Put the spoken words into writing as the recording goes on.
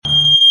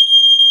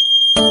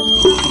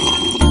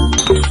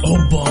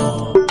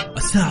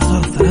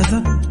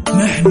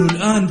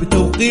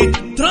بتوقيت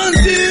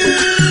ترانزيت.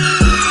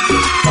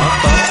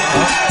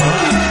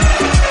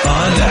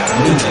 طالع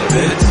من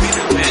البيت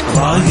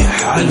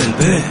رايح على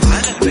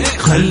البيت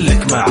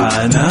خليك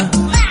معانا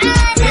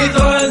في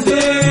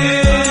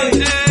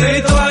ترانزيت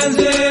في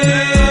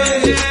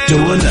ترانزيت.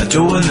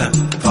 جولنا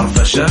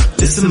فرفشة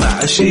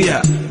اسمع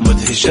أشياء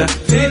مدهشة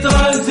في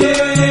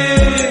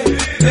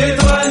ترانزيت في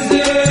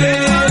ترانزيت.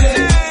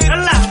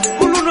 الله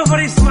كلنا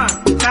فريسما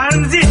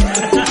ترانزيت.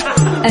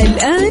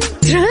 الآن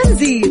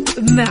ترانزيت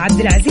مع عبد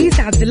العزيز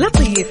عبد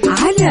اللطيف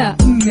على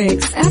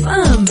ميكس اف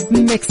ام.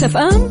 ميكس اف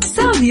ام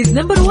سعوديز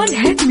نمبر 1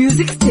 هيت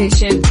ميوزك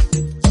ستيشن.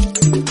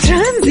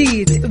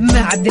 ترانزيت مع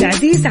عبد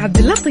العزيز عبد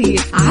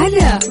اللطيف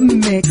على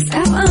ميكس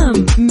اف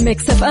ام.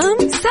 ميكس اف ام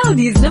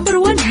سعوديز نمبر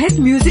 1 هيت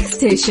ميوزك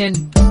ستيشن.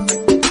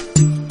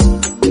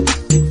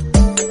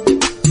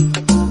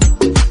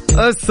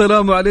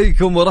 السلام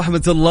عليكم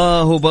ورحمة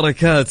الله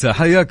وبركاته.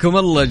 حياكم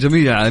الله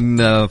جميعا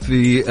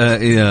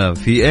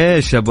في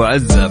ايش ابو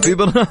عزة في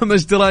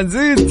برنامج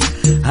ترانزيت.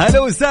 هلا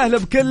وسهلا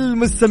بكل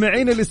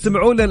مستمعين اللي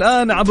يستمعون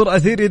الآن عبر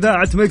أثير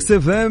إذاعة ميكس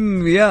اف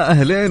ام. يا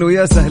أهلين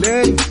ويا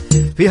سهلين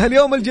في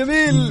هاليوم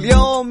الجميل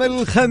يوم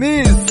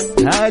الخميس.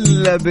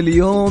 هلا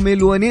باليوم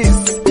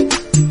الونيس.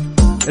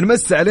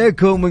 نمس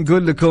عليكم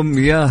ونقول لكم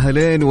يا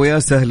هلين ويا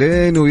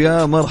سهلين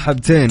ويا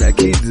مرحبتين.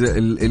 أكيد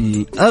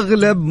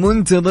الأغلب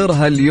منتظر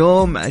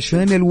هاليوم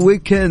عشان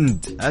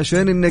الويكند،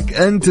 عشان إنك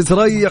أنت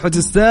تريح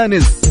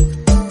وتستانس.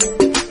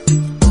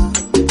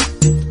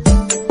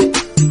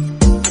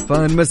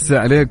 فنمس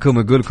عليكم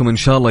ونقول لكم إن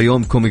شاء الله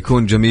يومكم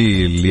يكون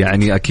جميل.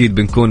 يعني أكيد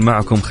بنكون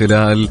معكم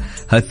خلال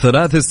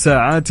هالثلاث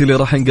الساعات اللي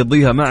راح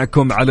نقضيها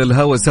معكم على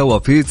الهوا سوا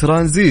في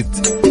ترانزيت.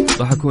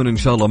 راح أكون إن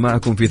شاء الله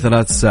معكم في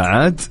 3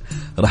 ساعات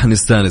راح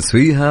نستانس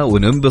فيها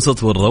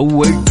وننبسط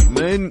ونروق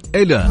من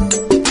إلى.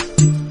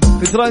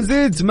 في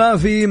ترانزيت ما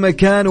في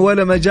مكان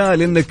ولا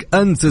مجال إنك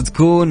أنت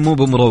تكون مو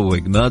بمروق،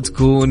 ما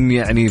تكون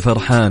يعني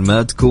فرحان،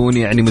 ما تكون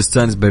يعني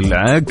مستانس.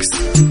 بالعكس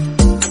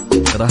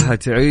راح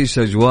تعيش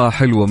أجواء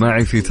حلوة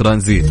معي في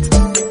ترانزيت.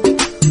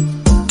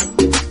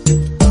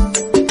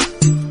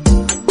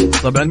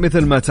 طبعا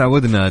مثل ما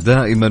تعودنا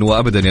دائما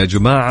وأبدا يا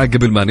جماعة،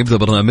 قبل ما نبدأ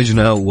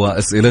برنامجنا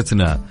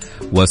وأسئلتنا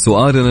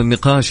وسؤالنا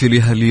النقاشي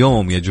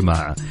لهاليوم يا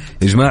جماعة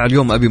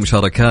اليوم أبي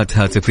مشاركات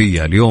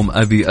هاتفية. اليوم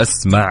أبي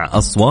أسمع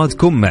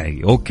أصواتكم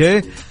معي.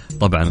 أوكي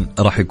طبعا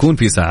راح يكون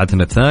في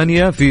ساعتنا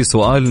الثانية في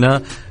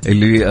سؤالنا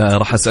اللي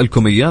راح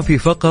أسألكم إياه في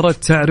فقرة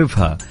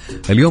تعرفها.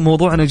 اليوم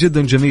موضوعنا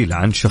جدا جميل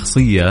عن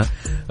شخصية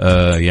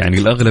يعني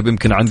الأغلب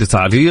يمكن عنده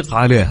تعليق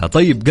عليها.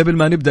 طيب قبل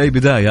ما نبدأ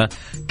بداية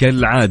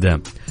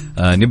كالعادة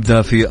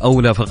نبدأ في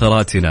أولى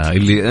فقراتنا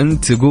اللي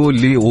أنت تقول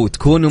لي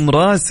وتكون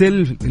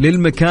مراسل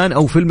للمكان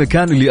أو في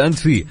المكان اللي أنت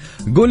فيه.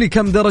 قول لي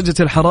كم درجة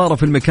الحرارة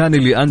في المكان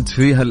اللي أنت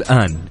فيه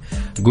الآن.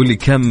 قول لي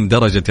كم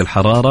درجة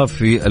الحرارة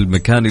في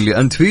المكان اللي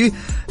أنت فيه.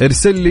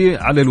 ارسل لي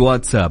على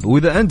الواتساب.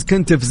 وإذا أنت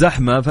كنت في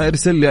زحمة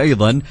فارسل لي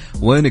أيضا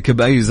وينك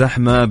بأي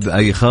زحمة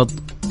بأي خط.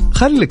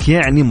 خلك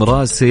يعني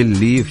مراسل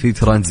لي في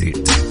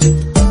ترانزيت.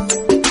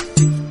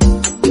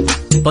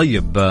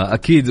 طيب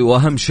أكيد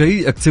وأهم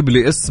شيء اكتب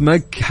لي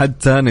اسمك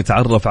حتى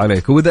نتعرف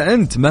عليك. وإذا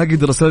أنت ما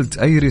قد رسلت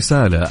أي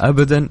رسالة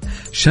أبدا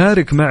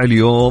شارك مع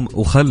اليوم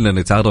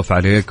وخلنا نتعرف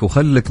عليك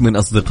وخلك من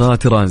أصدقاء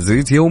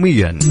ترانزيت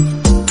يوميا.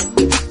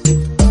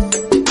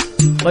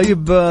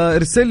 طيب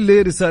ارسل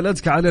لي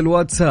رسالتك على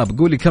الواتساب.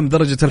 قولي كم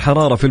درجة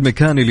الحرارة في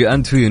المكان اللي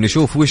أنت فيه.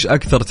 نشوف وش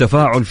أكثر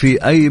تفاعل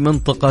في أي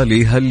منطقة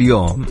لها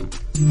اليوم.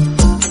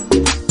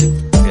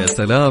 يا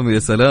سلام يا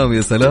سلام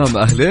يا سلام.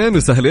 أهلين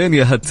وسهلين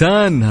يا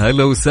هتان.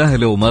 هلا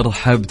وسهلا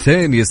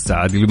ومرحبتين.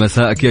 يستعد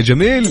لمساءك يا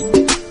جميل.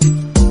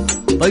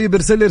 طيب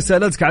ارسل لي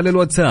رسالتك على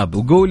الواتساب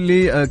وقول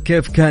لي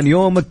كيف كان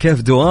يومك،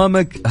 كيف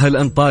دوامك. هل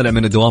أنت طالع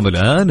من الدوام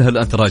الآن؟ هل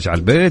أنت راجع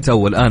البيت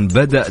أو الآن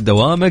بدأ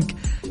دوامك؟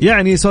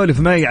 يعني سولف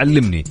معي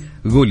علمني.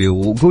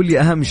 قول لي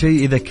أهم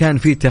شيء إذا كان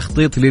في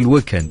تخطيط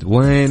للويكند.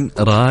 وين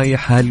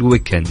رايح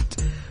هالويكند؟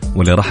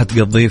 ولا راح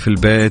تقضيه في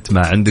البيت؟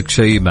 ما عندك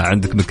شيء، ما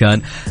عندك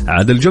مكان.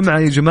 عاد الجمعة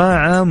يا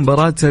جماعة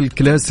مباراة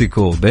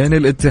الكلاسيكو بين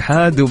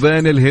الاتحاد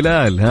وبين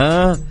الهلال.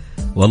 ها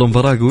والله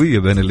مباراة قوية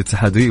بين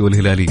الاتحادية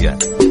والهلالية.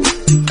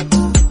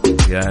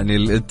 يعني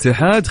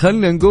الاتحاد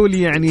خلنا نقول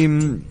يعني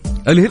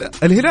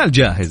الهلال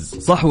جاهز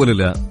صح ولا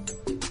لا؟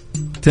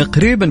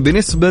 تقريبا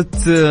بنسبة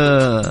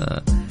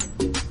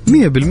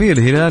 100%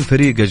 الهلال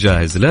فريقه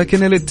جاهز.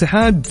 لكن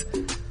الاتحاد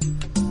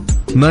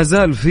ما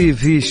زال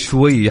في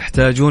شوي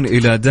يحتاجون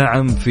إلى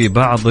دعم في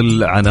بعض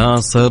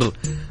العناصر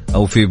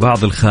أو في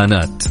بعض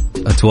الخانات.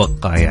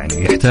 أتوقع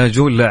يعني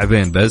يحتاجون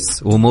لاعبين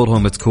بس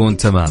وأمورهم تكون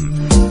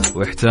تمام،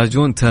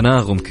 ويحتاجون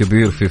تناغم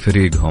كبير في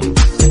فريقهم.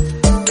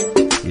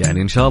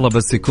 يعني إن شاء الله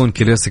بس يكون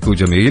كلاسيكو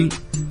جميل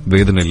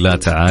بإذن الله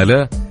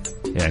تعالى.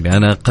 يعني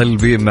أنا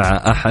قلبي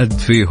مع أحد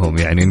فيهم.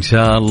 يعني إن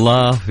شاء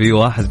الله في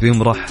واحد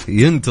فيهم راح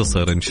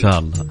ينتصر إن شاء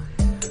الله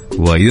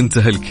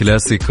وينتهي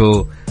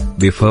الكلاسيكو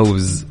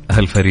بفوز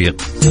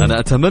هالفريق. أنا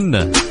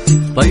أتمنى.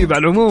 طيب على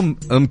العموم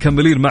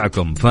مكملين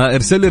معكم،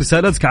 فارسل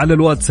رسالتك على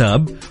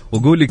الواتساب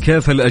وقولي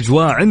كيف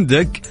الأجواء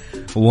عندك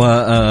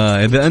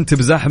وإذا أنت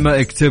بزحمة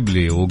اكتب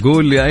لي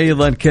وقول لي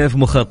أيضا كيف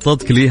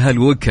مخططك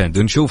لهالويكند،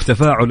 ونشوف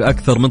تفاعل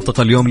أكثر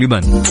منطقة اليوم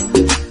لمن.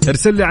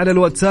 ارسل لي على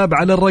الواتساب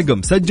على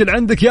الرقم، سجل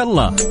عندك،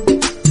 يلا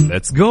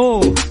let's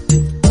go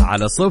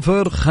على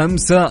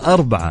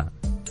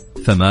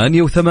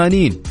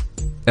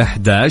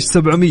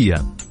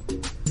 054-88-11700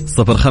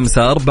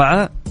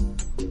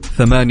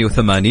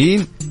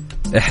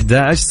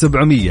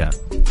 054-88-11700.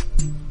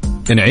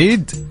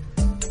 نعيد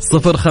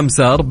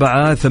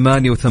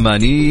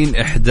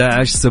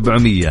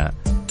 054-88-11700.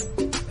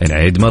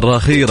 نعيد مرة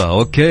أخيرة.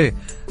 أوكي،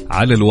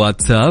 على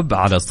الواتساب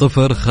على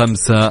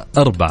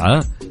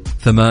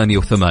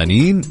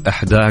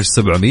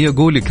 054-88-11700.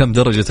 قولي كم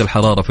درجة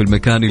الحرارة في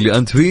المكان اللي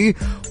أنت فيه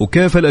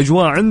وكيف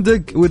الأجواء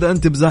عندك، وإذا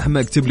أنت بزحمة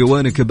اكتب لي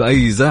وينك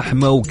بأي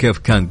زحمة وكيف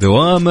كان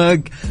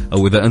دوامك،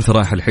 أو إذا أنت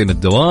رايح الحين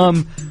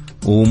الدوام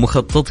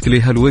ومخططك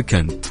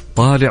لهالويكند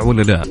طالع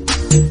ولا لا.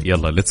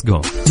 يلا let's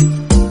go.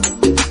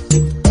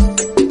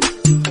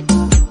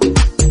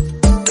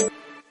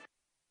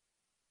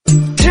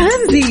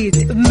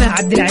 ترانزيت مع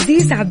عبد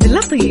العزيز عبد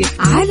اللطيف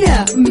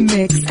على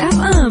ميكس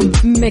اف ام.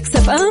 ميكس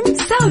اف ام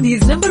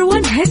سعوديز نمبر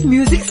 1 هيت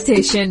ميوزك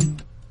ستيشن.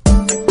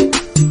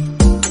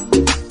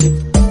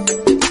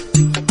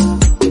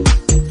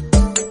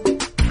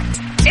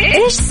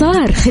 ايش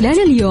صار خلال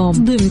اليوم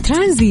ضمن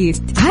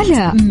ترانزيت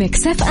على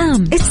ميكس اف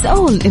ام. It's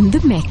all in the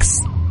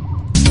mix.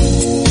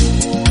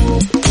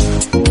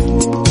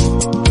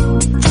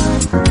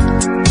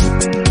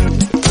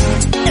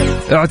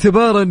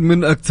 اعتبارا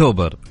من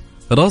أكتوبر،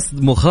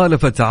 رصد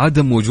مخالفة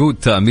عدم وجود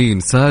تأمين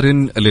سار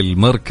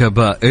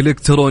للمركبة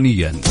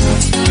إلكترونيا.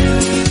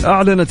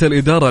 أعلنت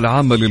الإدارة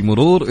العامة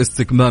للمرور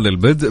استكمال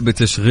البدء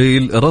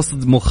بتشغيل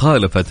رصد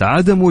مخالفة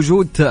عدم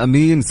وجود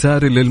تأمين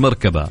سار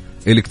للمركبة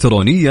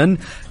إلكترونيا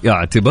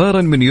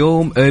اعتبارا من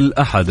يوم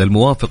الأحد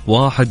الموافق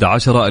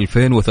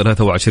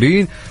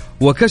 1/10/2023.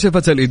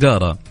 وكشفت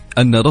الإدارة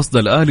أن رصد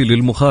الآلي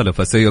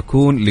للمخالفة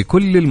سيكون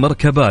لكل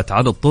المركبات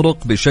على الطرق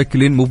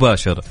بشكل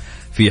مباشر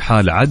في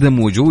حال عدم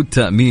وجود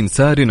تأمين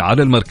سار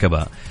على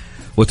المركبة.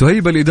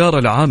 وتهيب الإدارة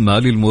العامة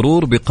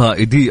للمرور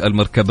بقائدي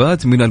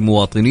المركبات من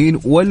المواطنين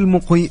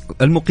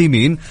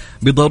والمقيمين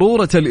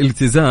بضرورة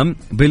الالتزام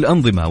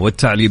بالأنظمة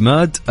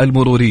والتعليمات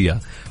المرورية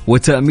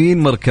وتأمين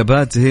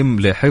مركباتهم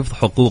لحفظ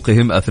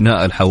حقوقهم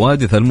أثناء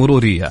الحوادث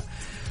المرورية.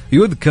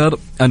 يذكر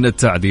أن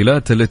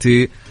التعديلات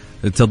التي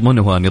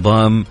تضمنها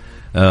نظام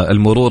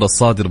المرور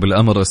الصادر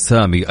بالأمر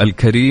السامي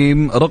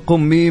الكريم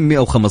رقم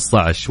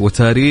 115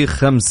 وتاريخ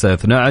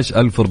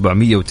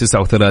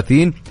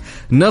 5/12/1439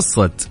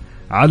 نصت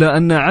على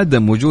أن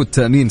عدم وجود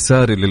تأمين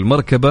ساري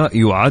للمركبة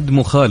يعد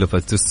مخالفة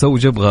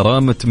تستوجب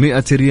غرامة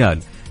 100 ريال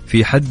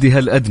في حدها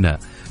الأدنى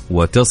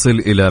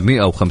وتصل إلى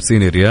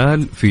 150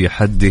 ريال في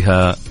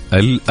حدها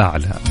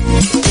الأعلى.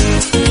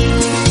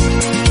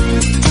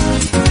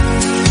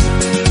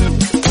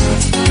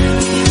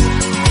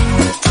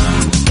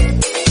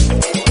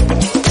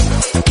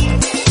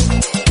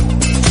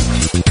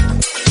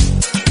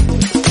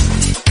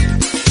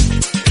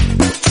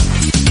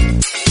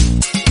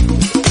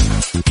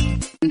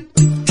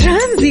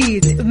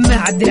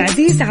 عبد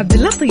العزيز عبد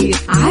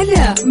اللطيف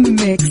على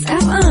ميكس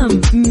اف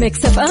ام.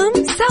 ميكس اف ام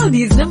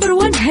سعوديز نمبر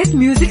 1 هيت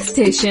ميوزك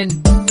ستيشن.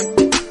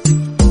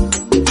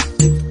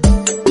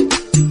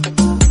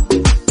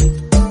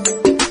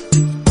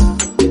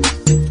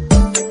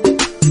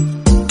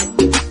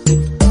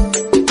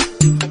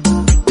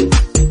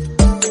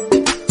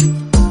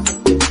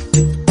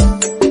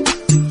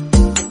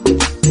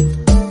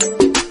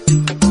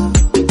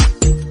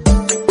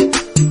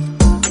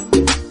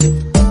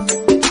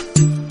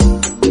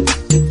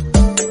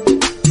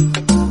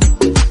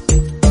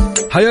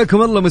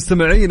 حياكم الله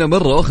مستمعينا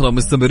مرة أخرى،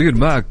 مستمرين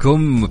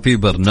معكم في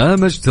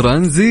برنامج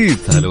ترانزيت.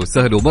 هلا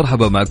وسهلا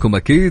ومرحبا معكم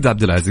أكيد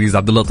عبد العزيز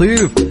عبد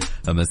اللطيف.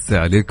 أمسي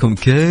عليكم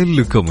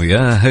كلكم،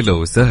 يا هلا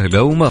وسهلا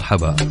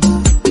ومرحبا.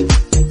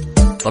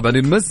 طبعا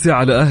نمسي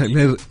على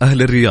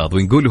أهل الرياض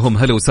ونقول لهم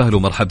هلا وسهلا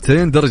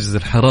ومرحبتين. درجة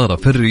الحرارة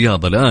في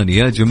الرياض الآن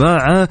يا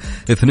جماعة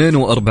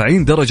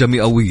 42 درجة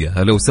مئوية.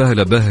 هلا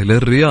وسهلا بأهل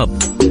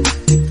الرياض.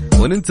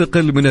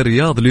 وننتقل من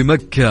الرياض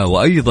لمكة،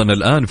 وأيضا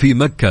الآن في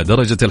مكة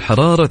درجة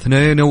الحرارة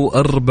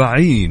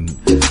 42.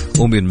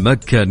 ومن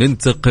مكة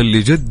ننتقل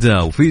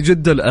لجدة، وفي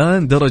جدة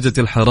الآن درجة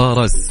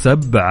الحرارة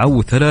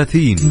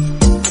 37.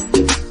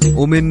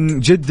 ومن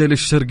جدة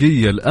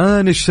للشرقية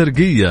الآن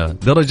الشرقية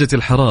درجة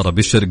الحرارة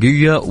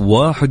بالشرقية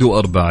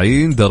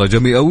 41 درجة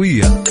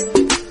مئوية.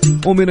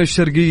 ومن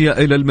الشرقية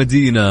إلى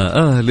المدينة،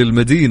 أهل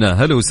المدينة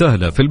هلا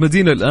وسهلا، في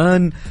المدينة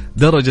الآن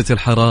درجة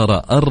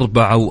الحرارة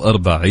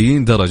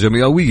 44 درجة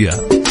مئوية.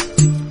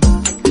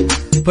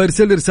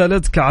 فارسل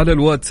رسالتك على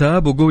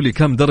الواتساب وقولي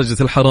كم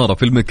درجة الحرارة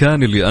في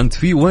المكان اللي أنت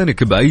فيه،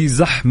 وينك بأي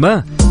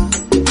زحمة،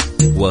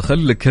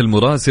 وخلك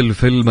المراسل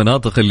في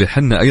المناطق اللي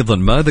حنا أيضا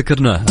ما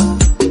ذكرناها.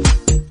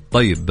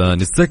 طيب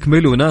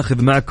نستكمل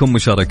وناخذ معكم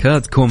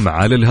مشاركاتكم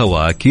على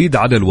الهواء أكيد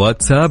على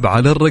الواتساب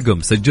على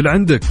الرقم، سجل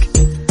عندك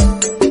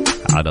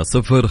على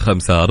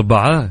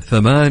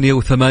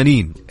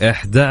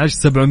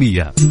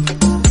 054-88-11700.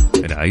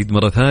 نعيد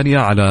مرة ثانية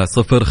على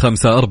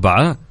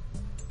 054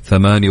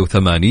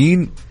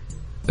 88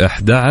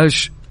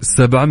 11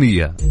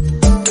 700.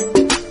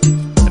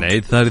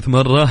 نعيد ثالث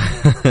مرة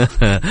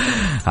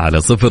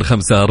على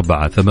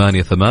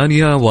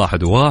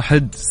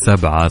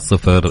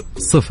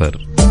 0548811700.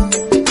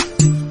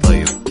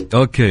 طيب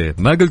أوكي،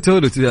 ما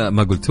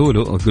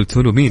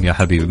قلتوا له مين يا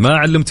حبيبي؟ ما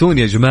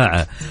علمتوني يا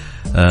جماعة.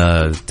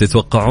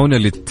 تتوقعون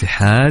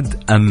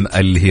الاتحاد أم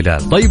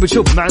الهلال؟ طيب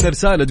شوف، معنا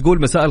رسالة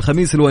تقول مساء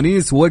الخميس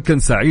الونيس وكان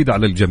سعيد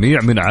على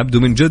الجميع من عبدو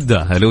من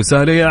جدة. هلا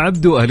وسهلا يا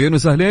عبدو، أهلين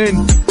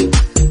وسهلين.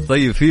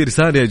 طيب في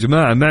رسالة يا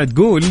جماعة مع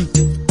تقول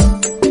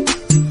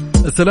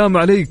السلام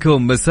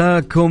عليكم،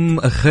 مساكم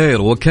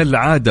خير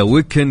وكالعادة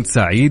ويكند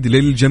سعيد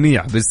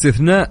للجميع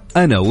باستثناء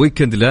أنا.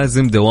 ويكند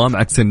لازم دوام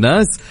عكس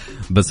الناس،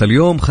 بس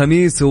اليوم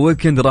خميس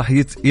وويكند راح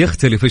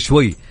يختلف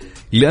شوي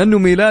لأنه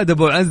ميلاد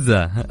أبو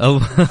عزة.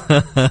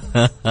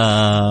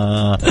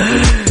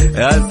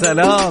 يا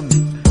سلام،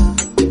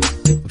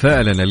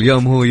 فعلا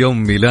اليوم هو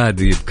يوم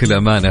ميلادي بكل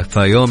أمانة،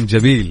 فيوم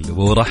جميل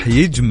وراح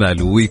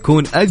يجمل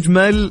ويكون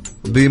أجمل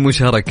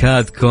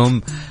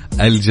بمشاركاتكم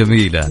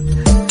الجميلة.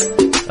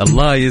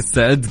 الله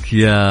يسعدك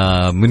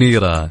يا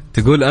منيرة،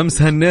 تقول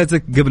أمس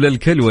هنيتك قبل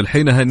الكل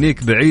والحين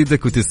هنيك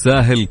بعيدك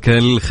وتستاهل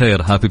كل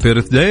خير. هابي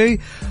بيرث داي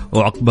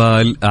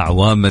وعقبال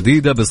أعوام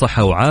مديدة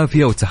بصحة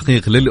وعافية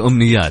وتحقيق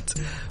للأمنيات.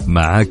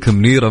 معاك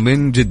منيرة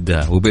من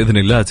جدة، وبإذن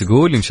الله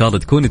تقول إن شاء الله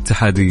تكون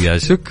اتحادية.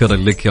 شكرا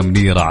لك يا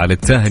منيرة على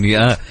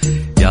التهنئة،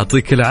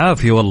 يعطيك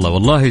العافية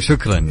والله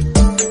شكرا.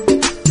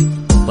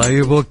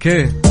 طيب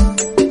أوكي،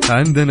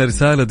 عندنا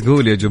رسالة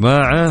تقول يا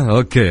جماعة،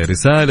 أوكي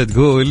رسالة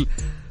تقول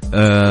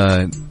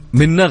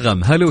من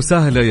نغم. هلا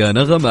وسهلا يا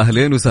نغم،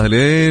 أهلين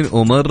وسهلين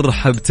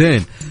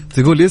ومرحبتين.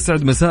 تقول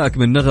يسعد مساءك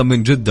من نغم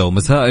من جدة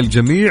ومساء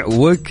الجميع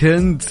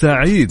وكنت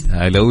سعيد.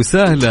 هلا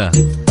وسهلا.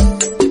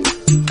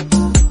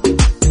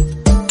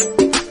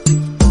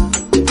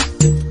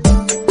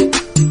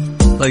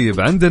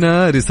 طيب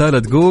عندنا رسالة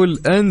تقول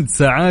أنت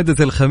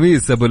سعادة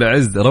الخميس أبو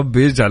العز،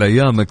 ربي يجعل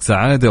أيامك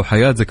سعادة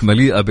وحياتك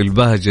مليئة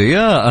بالبهجة.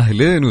 يا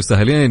أهلين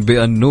وسهلين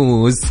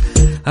بأنوس،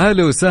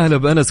 هلا وسهلا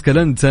بأنس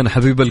كلنتن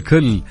حبيب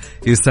الكل،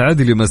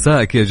 يسعد لي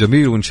مساءك يا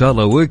جميل وإن شاء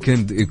الله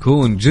ويكند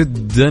يكون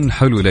جدا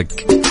حلو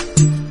لك.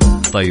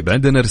 طيب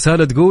عندنا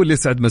رسالة تقول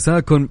يسعد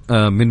مساكم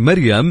من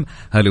مريم.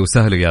 هلا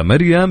وسهلا يا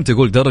مريم،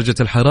 تقول درجة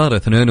الحرارة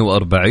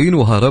 42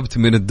 وهربت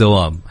من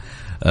الدوام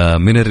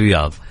من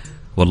الرياض.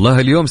 والله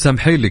اليوم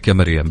سامحين لك يا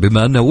مريم،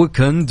 بما أنه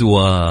ويكند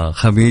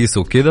وخميس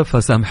وكذا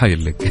فسامحين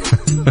لك.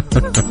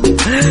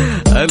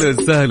 هلا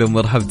وسهلا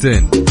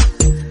ومرحبتين.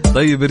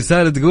 طيب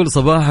رسالة تقول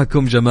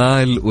صباحكم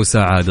جمال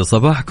وسعادة.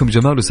 صباحكم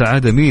جمال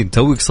وسعادة مين؟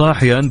 توك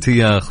صاحية أنت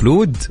يا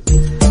خلود؟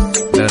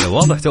 لا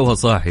واضح توها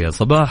صاحية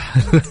صباح.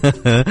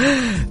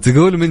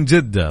 تقول من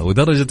جدة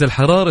ودرجة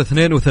الحرارة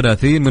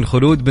 32 من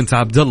خلود بنت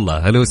عبد الله.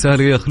 هلا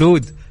وسهلا يا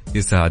خلود،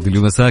 يسعد لي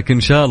مساك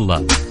إن شاء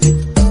الله.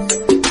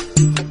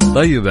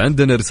 طيب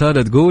عندنا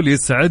رسالة تقول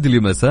يسعد لي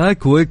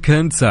مساك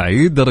ويكند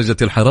سعيد، درجة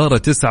الحرارة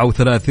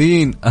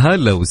 39.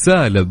 هلا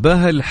وسهلا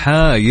بهل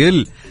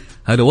حايل.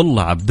 هلا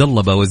والله عبد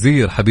الله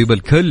باوزير حبيب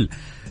الكل،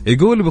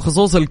 يقول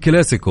بخصوص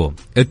الكلاسيكو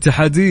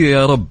اتحادية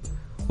يا رب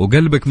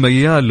وقلبك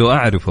ميال له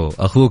أعرفه،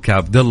 أخوك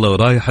عبد الله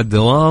ورايح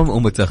الدوام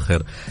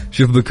ومتأخر.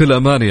 شوف بكل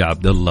أمانة يا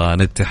عبد الله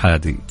أنا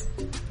اتحادي،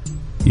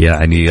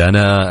 يعني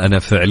أنا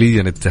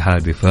فعليا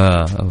اتحادي،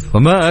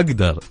 فما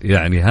أقدر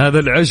يعني هذا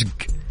العشق.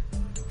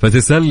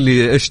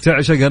 فتسألني إيش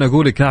تعشق، أنا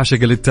أقولك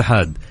أعشق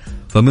الاتحاد،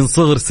 فمن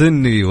صغر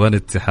سني وأنا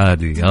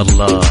اتحادي.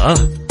 الله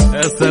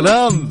يا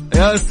سلام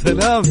يا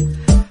سلام.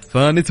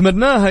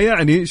 فنتمناها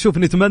يعني، شوف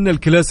نتمنى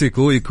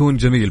الكلاسيكو يكون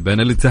جميل بين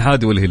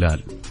الاتحاد والهلال،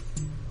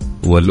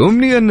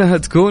 والأمنية أنها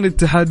تكون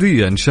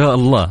اتحادية إن شاء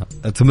الله،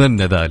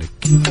 أتمنى ذلك.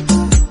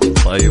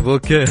 طيب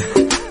أوكي.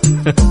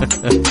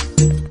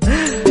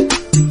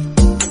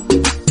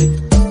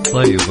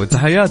 طيب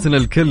وتحياتنا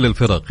لكل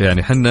الفرق،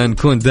 يعني حنا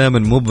نكون دائما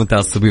مو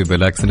متعصبين،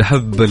 بالعكس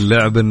نحب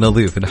اللعب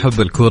النظيف،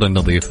 نحب الكرة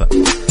النظيفة.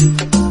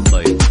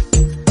 طيب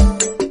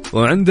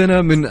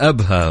وعندنا من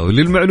أبها،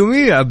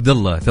 وللمعلومية عبد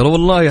الله ترى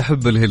والله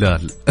يحب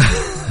الهلال.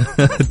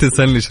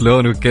 تسألني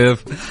شلون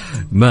وكيف،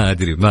 ما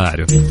أدري ما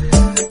أعرف.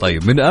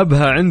 طيب من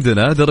أبها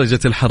عندنا درجة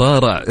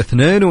الحرارة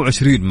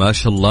 22 ما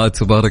شاء الله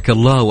تبارك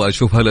الله،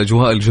 وأشوف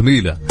هالأجواء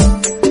الجميلة.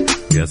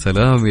 يا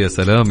سلام يا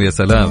سلام يا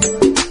سلام.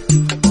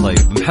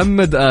 طيب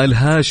محمد آل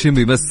هاشم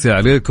يمسي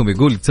عليكم،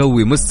 يقول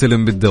توي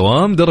مستلم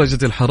بالدوام،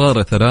 درجة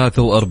الحرارة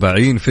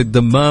 43 في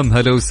الدمام.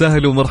 هلا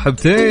وسهلا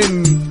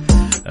ومرحبتين،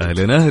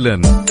 أهلا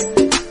أهلا.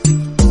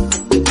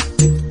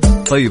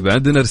 طيب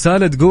عندنا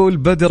رسالة تقول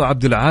بدر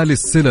عبد العالي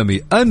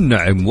السلمي،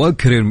 أنعم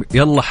وأكرم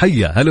يلا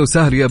حيا. هلا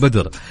وسهلا يا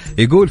بدر.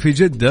 يقول في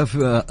جدة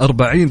في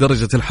 40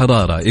 درجة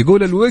الحرارة،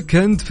 يقول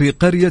الويكند في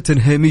قرية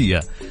هيمية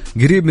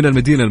قريب من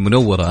المدينة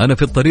المنورة، أنا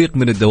في الطريق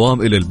من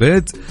الدوام إلى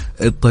البيت،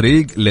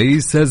 الطريق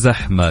ليس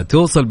زحمة،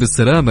 توصل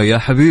بالسلامة يا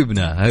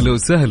حبيبنا. هلا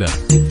وسهلا.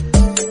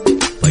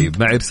 طيب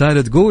معي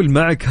رسالة تقول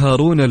معك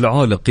هارون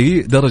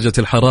العالقي، درجة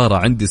الحرارة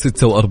عندي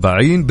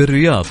 46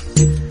 بالرياض،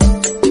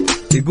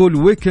 يقول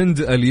ويكند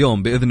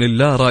اليوم بإذن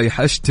الله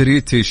رايح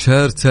أشتري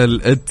تيشيرت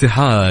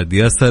الاتحاد.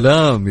 يا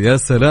سلام يا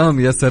سلام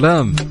يا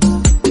سلام.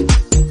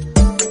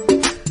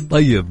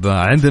 طيب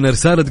عندنا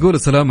رسالة تقول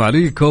السلام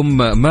عليكم،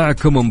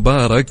 معكم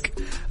مبارك،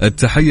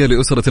 التحية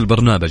لأسرة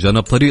البرنامج. أنا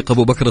بطريق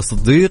أبو بكر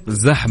الصديق،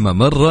 زحمة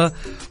مرة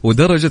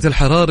ودرجة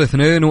الحرارة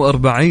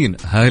 42.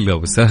 هلا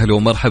وسهلا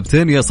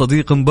ومرحبتين يا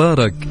صديق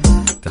مبارك،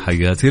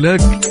 تحياتي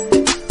لك.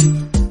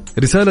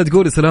 رسالة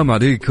تقول السلام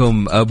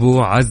عليكم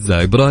أبو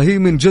عزة،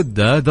 إبراهيم من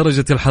جدة،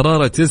 درجة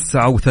الحرارة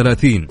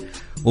 39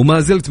 وما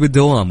زلت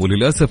بالدوام،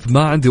 وللأسف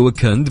ما عندي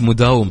ويكند،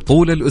 مداوم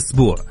طول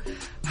الأسبوع.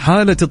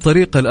 حالة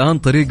الطريق الآن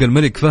طريق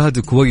الملك فهد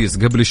كويس،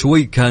 قبل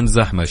شوي كان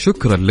زحمة.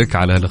 شكرا لك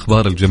على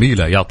الأخبار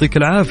الجميلة، يعطيك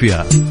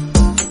العافية.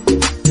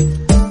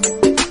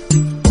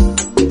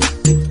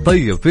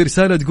 طيب في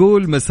رسالة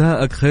تقول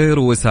مساءك خير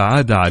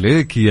وسعادة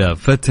عليك يا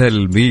فتى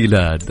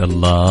الميلاد.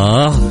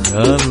 الله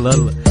الله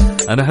الله،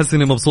 أنا أحس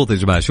إني مبسوط يا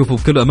جماعة. شوفوا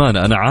بكل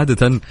أمانة أنا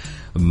عادة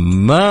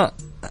ما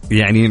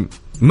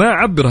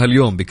أعبر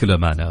هاليوم بكل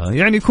أمانة،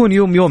 يعني يكون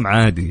يوم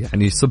عادي،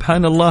 يعني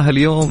سبحان الله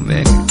اليوم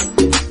يعني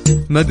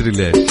ما أدري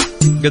ليش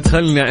قد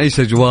خلني أعيش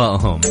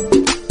أجواءهم.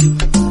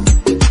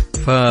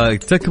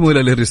 فتكمل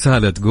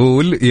للرسالة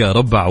تقول يا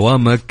رب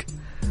أعوامك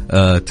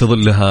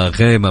تظلها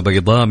غيمة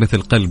بيضاء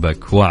مثل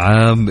قلبك،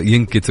 وعام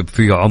ينكتب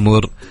فيه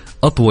عمر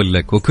أطول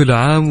لك، وكل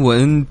عام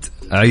وأنت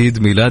عيد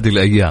ميلاد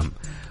الأيام،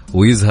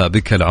 ويزهى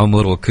بك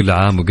العمر، وكل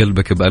عام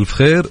وقلبك بألف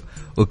خير،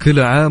 وكل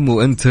عام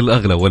وأنت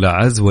الأغلى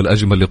والأعز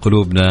والأجمل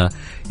لقلوبنا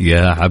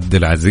يا عبد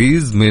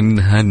العزيز من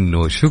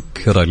هنو.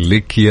 شكرا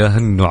لك يا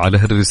هنو على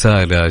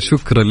هالرسالة،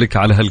 شكرا لك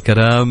على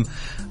هالكلام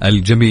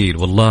الجميل،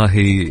 والله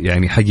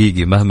يعني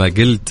حقيقي مهما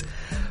قلت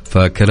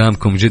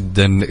فكلامكم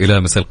جدا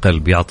يلامس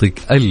القلب، يعطيك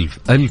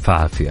ألف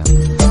عافية.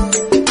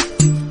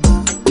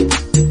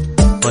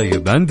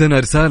 طيب عندنا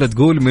رسالة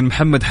تقول من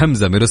محمد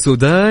حمزة من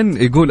السودان،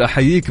 يقول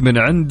أحييك من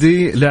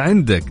عندي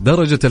لعندك،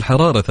 درجة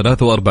الحرارة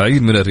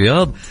 43 من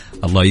الرياض،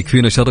 الله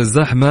يكفينا شر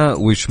الزحمة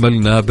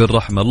ويشملنا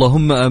بالرحمة،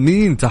 اللهم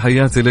آمين،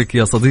 تحياتي لك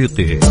يا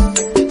صديقي.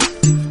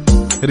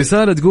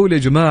 رسالة تقول يا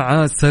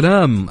جماعة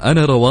السلام،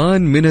 أنا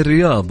روان من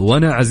الرياض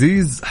وأنا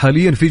عزيز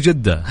حاليا في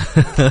جدة.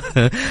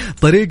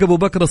 طريق أبو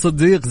بكر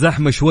الصديق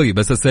زحمة شوي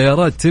بس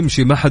السيارات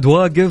تمشي ما حد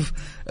واقف،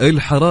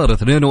 الحرارة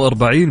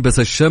 42 بس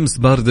الشمس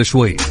باردة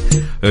شوي.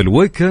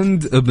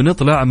 الويكند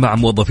بنطلع مع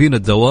موظفين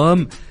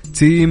الدوام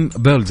تيم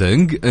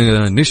بيلدينج،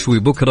 نشوي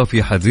بكرة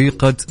في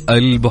حديقة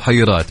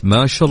البحيرات.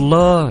 ما شاء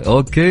الله،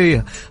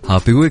 أوكي،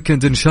 هابي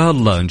ويكند إن شاء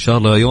الله، إن شاء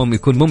الله يوم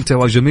يكون ممتع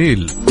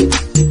وجميل.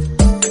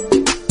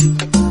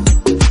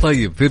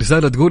 طيب في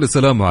رسالة تقول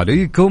السلام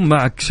عليكم،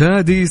 معك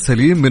شادي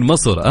سليم من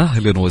مصر،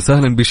 أهلا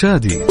وسهلا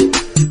بشادي.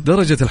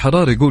 درجة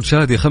الحرارة يقول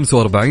شادي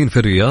 45 في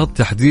الرياض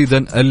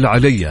تحديدا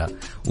العليا،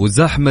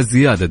 وزحمة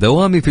زيادة،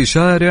 دوامي في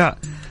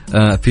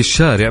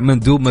الشارع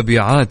مندوب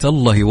مبيعات.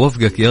 الله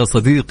يوفقك يا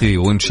صديقي،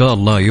 وإن شاء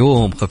الله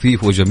يوم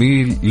خفيف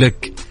وجميل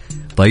لك.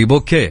 طيب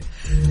أوكي،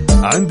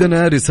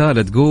 عندنا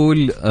رسالة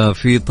تقول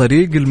في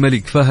طريق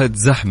الملك فهد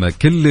زحمة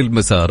كل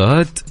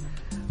المسارات،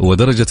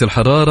 ودرجة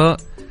الحرارة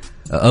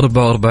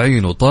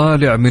 44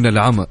 وطالع من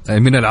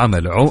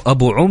العمل.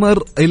 أبو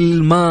عمر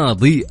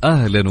الماضي،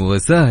 أهلا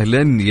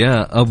وسهلا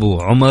يا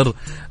أبو عمر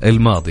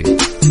الماضي.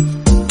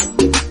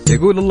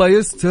 يقول الله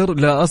يستر،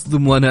 لا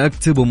أصدم وأنا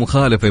أكتب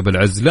ومخالفة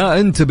بالعز. لا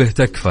انتبه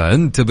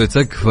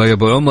تكفى يا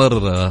أبو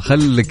عمر،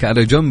 خلك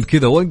على جنب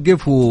كذا،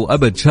 وقف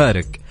وأبد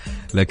شارك،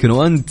 لكن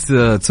وأنت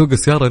تسوق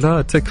السيارة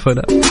لا تكفى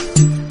لا.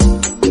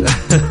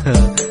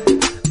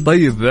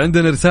 طيب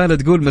عندنا رسالة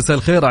تقول مساء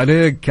الخير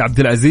عليك عبد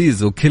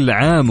العزيز، وكل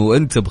عام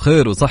وانت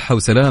بخير وصحة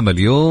وسلامة،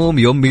 اليوم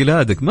يوم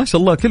ميلادك. ما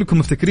شاء الله كلكم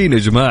مفتكرين يا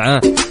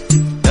جماعة،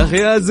 يا أخي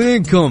يا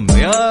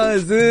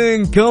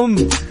زينكم.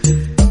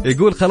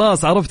 يقول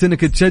خلاص عرفت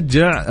انك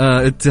تشجع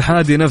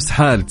اتحادي نفس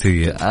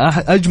حالتي،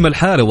 اجمل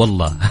حالة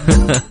والله.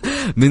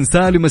 من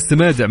سالم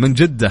السمادع من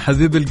جدة،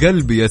 حبيب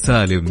القلب يا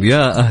سالم،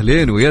 يا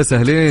أهلين ويا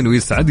سهلين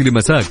ويسعد لي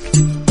مساك.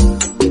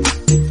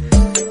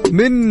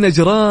 من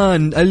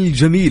نجران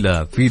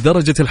الجميلة في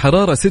درجة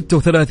الحرارة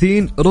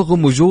 36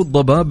 رغم وجود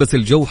ضباب بس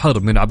الجو حر،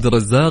 من عبد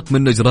الرزاق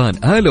من نجران،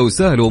 هلا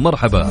وسهلا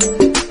ومرحبا.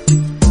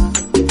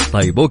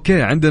 طيب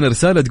أوكي، عندنا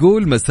رسالة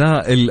تقول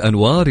مساء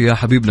الأنوار يا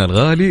حبيبنا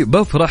الغالي،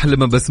 بفرح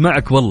لما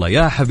بسمعك والله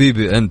يا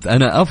حبيبي أنت،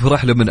 أنا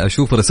أفرح لما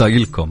أشوف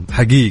رسائلكم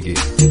حقيقي.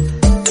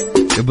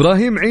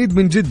 إبراهيم عيد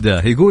من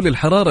جدة يقول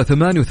الحرارة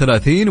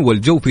 38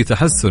 والجو في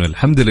تحسن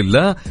الحمد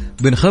لله،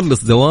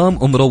 بنخلص دوام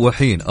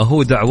ومروحين،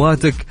 أهو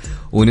دعواتك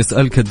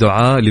ونسألك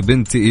الدعاء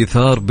لبنتي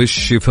إيثار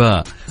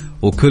بالشفاء،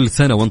 وكل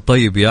سنة وانت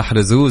طيب يا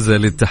أحلى زوزة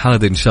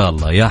الاتحاد إن شاء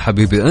الله يا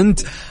حبيبي أنت،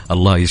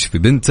 الله يشفي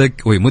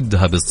بنتك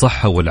ويمدها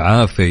بالصحة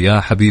والعافية يا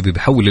حبيبي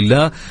بحول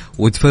الله،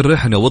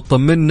 وتفرحنا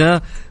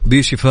وتطمنا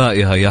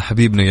بشفائها يا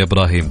حبيبنا يا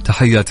إبراهيم،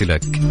 تحياتي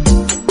لك.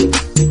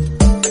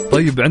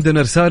 طيب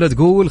عندنا رسالة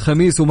تقول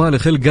خميس ومال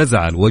خلق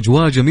أزعل،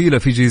 وأجواء جميلة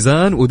في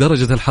جيزان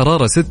ودرجة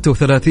الحرارة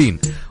 36،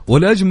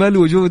 والأجمل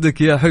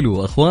وجودك يا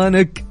حلو،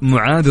 أخوانك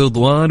معاذ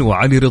رضوان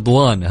وعلي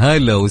رضوان،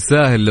 هلا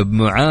وسهلا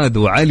بمعاذ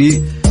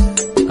وعلي،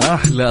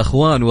 أحلى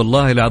أخوان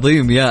والله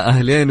العظيم، يا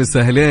أهلين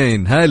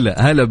وسهلين،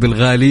 هلا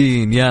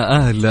بالغالين، يا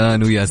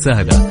أهلا ويا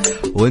سهلا،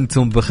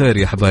 وأنتم بخير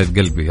يا حبايب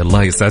قلبي،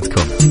 الله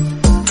يسعدكم.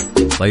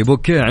 طيب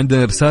أوكي،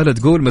 عندنا رسالة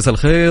تقول مساء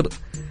الخير،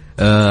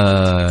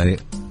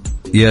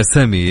 يا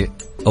سمي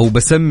أو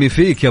بسمي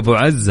فيك يا أبو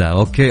عزة،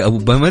 أوكي، أو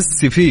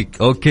بمسي فيك،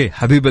 أوكي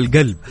حبيب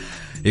القلب.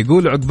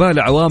 يقول عقبال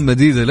عوام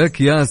مديدة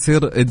لك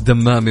ياسر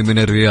الدمامي من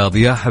الرياض.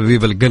 يا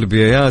حبيب القلب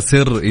يا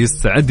ياسر،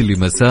 يسعد لي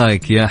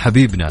مساك يا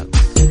حبيبنا.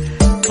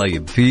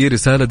 طيب في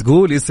رسالة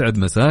تقول يسعد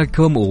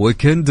مساكم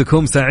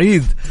وويكندكم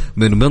سعيد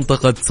من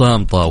منطقة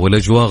صامطة،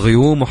 والأجواء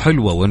غيوم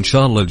وحلوة، وإن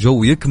شاء الله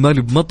الجو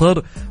يكمل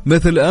بمطر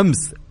مثل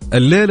أمس.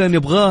 الليلة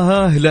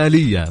نبغاها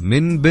هلالية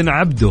من بن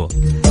عبدو.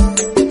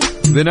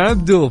 بن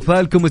عبدو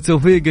فالكم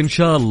التوفيق إن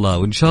شاء الله،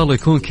 وإن شاء الله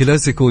يكون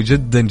كلاسيكو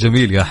جدا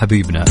جميل يا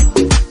حبيبنا.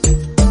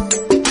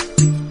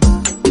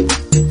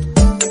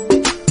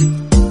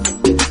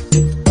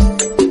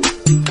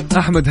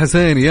 أحمد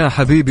حسين يا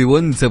حبيبي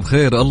وانت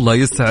بخير، الله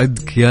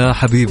يسعدك يا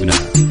حبيبنا.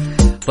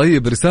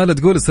 طيب رسالة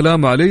تقول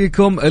السلام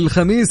عليكم،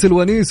 الخميس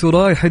الونيس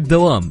ورايح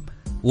الدوام،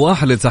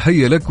 وأحلى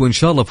تحية لك وإن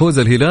شاء الله فوز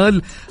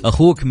الهلال.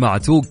 أخوك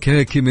معتوق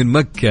كيكي من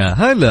مكة.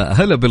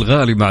 هلا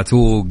بالغالي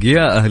معتوق،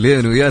 يا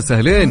أهلين ويا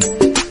سهلين،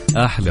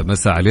 أحلى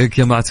مسا عليك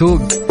يا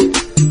معتوق.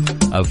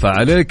 أفا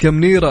عليك يا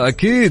منيرة،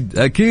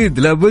 أكيد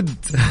لابد.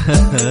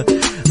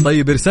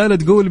 طيب رسالة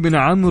تقول من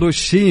عمرو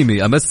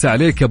الشيمي، أمس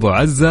عليك أبو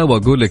عزة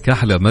وأقول لك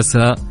أحلى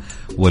مساء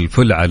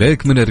والفل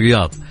عليك من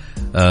الرياض.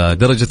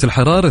 درجة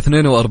الحرارة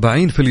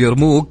 42 في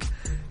اليرموك.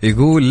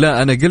 يقول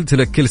لا أنا قلت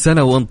لك كل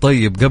سنة وانت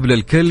طيب قبل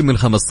الكل من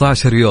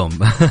 15 يوم.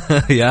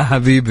 يا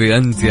حبيبي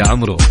أنت يا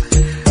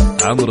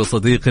عمرو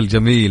صديقي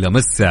الجميل،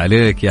 أمس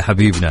عليك يا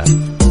حبيبنا.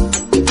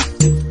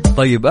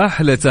 طيب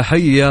أحلى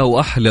تحية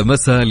وأحلى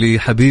مساء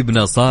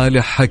لحبيبنا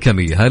صالح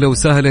حكمي. هلا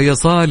وسهلا يا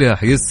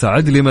صالح،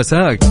 يسعد لي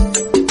مساك.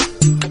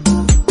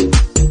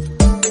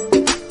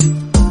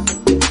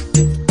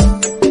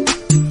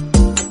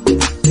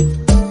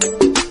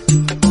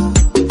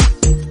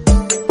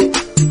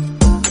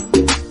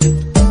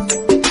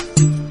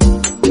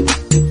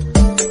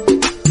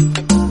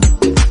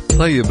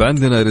 طيب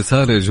عندنا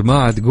رسالة يا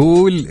جماعة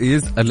تقول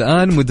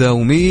الآن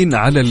مداومين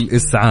على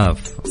الإسعاف،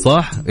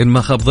 صح؟ إن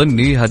ما خاب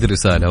ظني هذه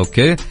الرسالة،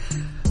 أوكي؟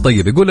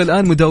 طيب يقول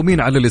الآن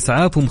مداومين على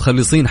الإسعاف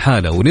ومخلصين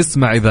حالة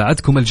ونسمع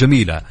إذاعتكم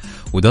الجميلة،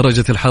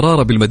 ودرجة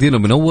الحرارة بالمدينة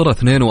المنورة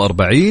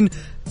 42.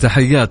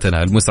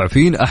 تحياتنا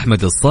المسعفين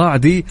أحمد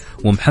الصاعدي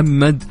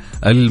ومحمد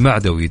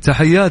المعدوي،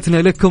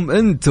 تحياتنا لكم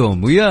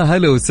أنتم، ويا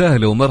هلا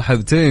وسهلا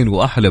ومرحبتين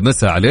وأحلى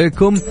مساء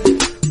عليكم.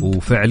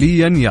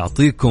 وفعليا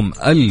يعطيكم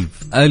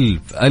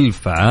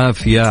ألف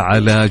عافية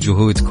على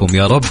جهودكم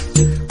يا رب،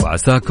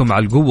 وعساكم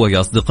على القوة يا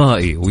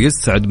أصدقائي،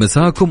 ويسعد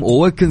مساكم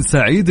ووكن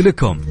سعيد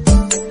لكم.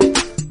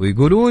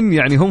 ويقولون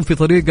يعني هم في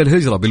طريق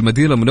الهجرة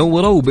بالمدينة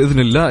المنورة، وبإذن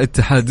الله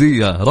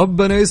اتحادية،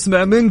 ربنا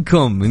يسمع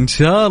منكم إن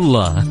شاء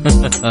الله.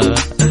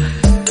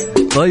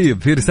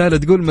 طيب في رسالة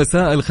تقول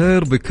مساء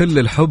الخير بكل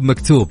الحب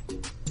مكتوب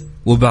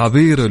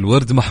وبعبير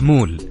الورد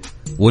محمول،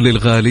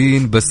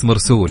 وللغالين بس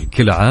مرسول،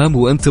 كل عام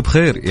وأنت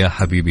بخير يا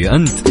حبيبي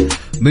أنت.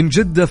 من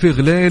جدة في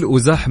غليل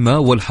وزحمة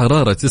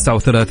والحرارة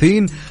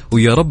 39،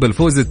 ويا رب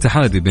الفوز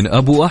الاتحادي من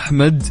أبو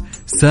أحمد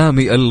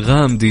سامي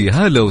الغامدي.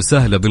 هلا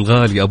وسهلا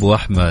بالغالي أبو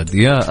أحمد،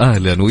 يا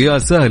أهلا ويا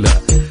سهلا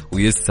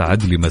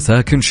ويسعد لي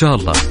مساك إن شاء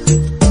الله.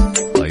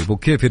 طيب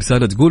وكيف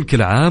رسالة تقول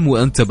كل عام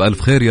وأنت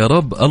بألف خير يا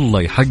رب،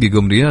 الله يحقق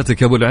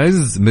أمنياتك أبو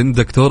العز من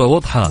دكتورة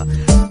وضحى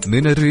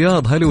من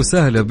الرياض. هلا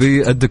وسهلا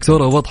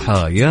بالدكتورة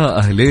وضحى، يا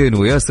أهلين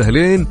ويا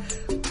سهلين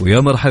ويا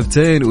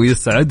مرحبتين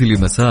ويسعد لي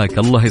مساك،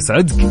 الله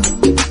يسعدك.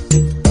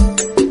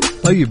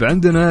 طيب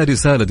عندنا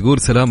رسالة تقول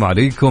السلام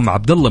عليكم،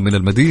 عبد الله من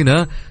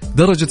المدينة،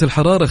 درجة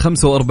الحرارة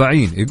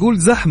 45. يقول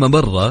زحمة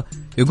مرة،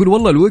 يقول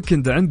والله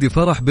الويكند عندي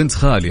فرح بنت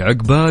خالي،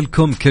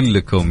 عقبالكم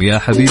كلكم يا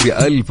حبيبي،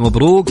 ألف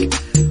مبروك،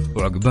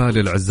 وعقبال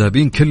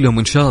العزابين كلهم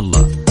إن شاء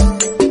الله.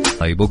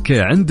 طيب أوكي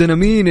عندنا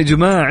مين يا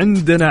جماعة؟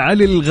 عندنا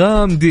علي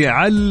الغامدي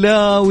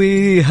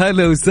علاوي،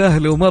 هلا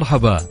وسهلا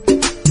ومرحبا.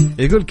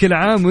 يقول كل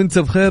عام وانت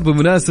بخير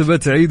بمناسبة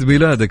عيد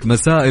ميلادك،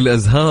 مساء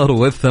الأزهار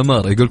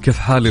والثمار. يقول كيف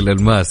حال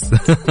الألماس؟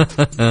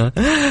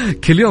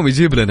 كل يوم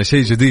يجيب لنا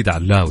شيء جديد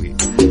علاوي.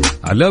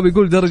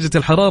 يقول درجة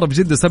الحرارة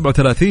بجدة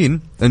 37،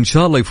 إن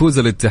شاء الله يفوز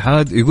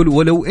الاتحاد. يقول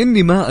ولو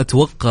إني ما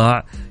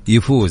أتوقع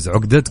يفوز،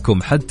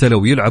 عقدتكم حتى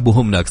لو يلعبوا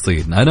هم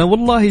ناقصين. أنا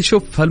والله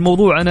شوف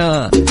هالموضوع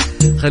أنا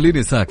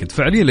خليني ساكت،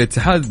 فعليا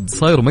الاتحاد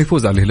صاير ما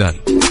يفوز على الهلال،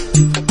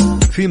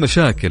 في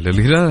مشاكل.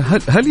 الهلال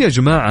هل يا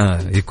جماعة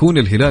يكون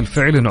الهلال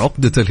فعلا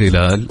عقدة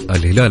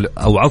الهلال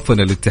أو عفوا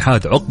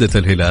الاتحاد عقدة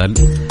الهلال؟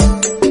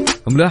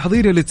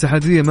 ملاحظين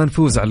الاتحادية ما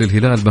نفوز على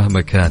الهلال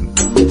مهما كان،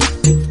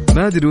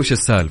 ما أدري وش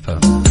السالفة.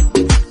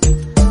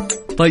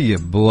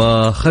 طيب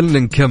وخلنا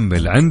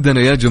نكمل.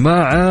 عندنا يا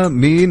جماعة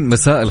مين؟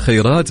 مساء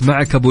الخيرات،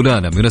 معك أبو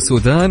لانا من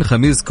السودان،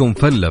 خميسكم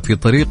فلة في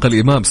طريق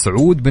الإمام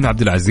سعود بن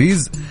عبد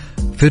العزيز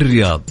في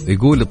الرياض.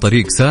 يقول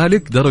الطريق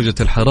سالك، درجة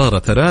الحرارة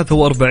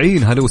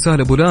 43. هلا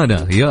وسهلا أبو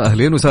لانا، يا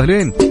أهلين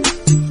وسهلين.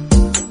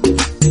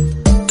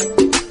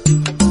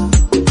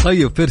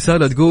 طيب في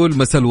رسالة تقول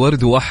مساء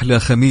الورد وأحلى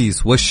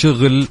خميس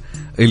والشغل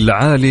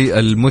العالي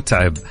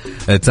المتعب،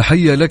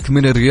 تحية لك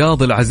من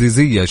الرياض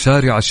العزيزية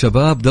شارع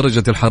الشباب،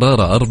 درجة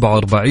الحرارة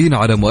 44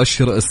 على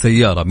مؤشر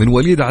السيارة. من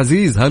وليد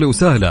عزيز هلا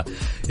وسهلا،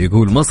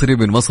 يقول مصري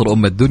من مصر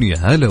أم الدنيا،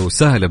 هلا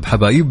وسهلا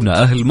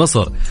بحبايبنا أهل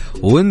مصر.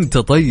 وانت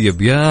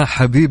طيب يا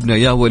حبيبنا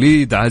يا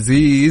وليد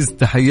عزيز،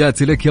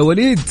 تحياتي لك يا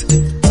وليد.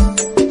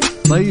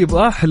 طيب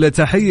أحلى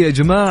تحية يا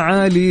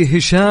جماعة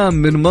لهشام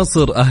من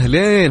مصر،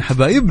 أهلين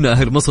حبايبنا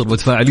أهل مصر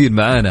متفاعلين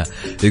معانا.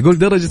 يقول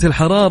درجة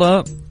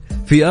الحرارة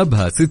في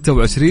أبها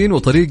 26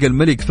 وطريق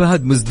الملك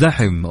فهد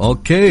مزدحم.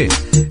 أوكي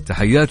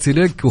تحياتي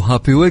لك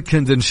وهابي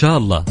ويكند إن شاء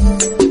الله.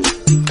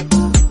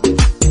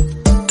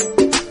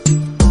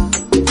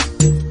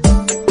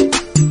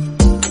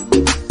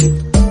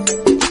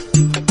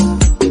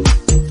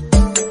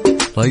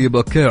 طيب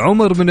أوكي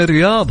عمر من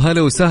الرياض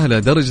هلا وسهلا،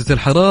 درجة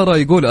الحرارة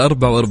يقول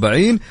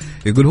 44،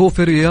 يقول هو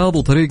في الرياض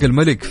وطريق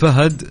الملك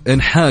فهد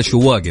انحاش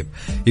وواقف.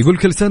 يقول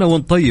كل سنة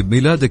وانت طيب،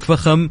 ميلادك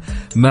فخم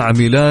مع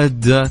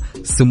ميلاد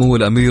سمو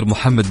الأمير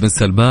محمد بن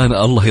سلمان،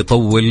 الله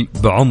يطول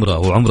بعمره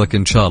وعمرك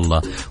إن شاء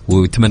الله،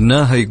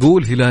 ويتمناها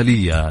يقول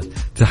هلالية.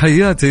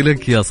 تحياتي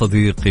لك يا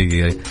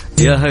صديقي،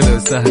 يا هلا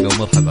وسهلا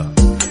ومرحبا.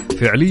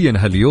 فعليا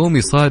هاليوم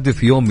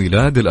يصادف يوم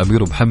ميلاد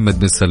الأمير محمد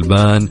بن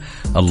سلمان،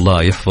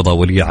 الله يحفظه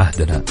ولي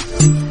عهدنا.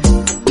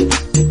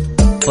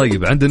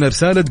 طيب عندنا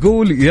رسالة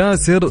تقول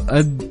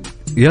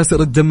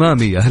ياسر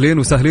الدمامي، أهلين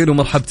وسهلين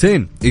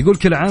ومرحبتين. يقول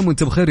كل عام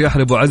وانت بخير يا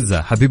أحلى أبو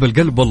عزة حبيب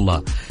القلب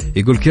والله.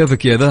 يقول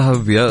كيفك يا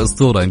ذهب يا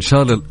أسطورة، إن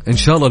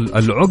شاء الله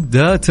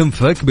العقدة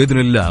تنفك بإذن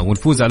الله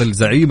ونفوز على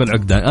الزعيم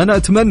العقدة.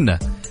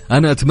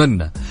 أنا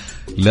أتمنى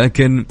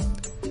لكن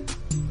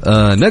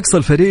نقص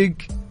الفريق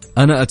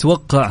أنا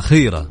أتوقع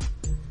خيرة،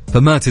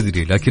 فما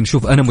تدري. لكن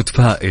شوف أنا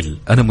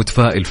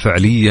متفائل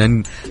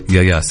فعليا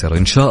يا ياسر،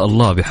 إن شاء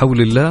الله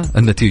بحول الله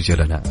النتيجة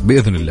لنا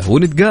بإذن الله،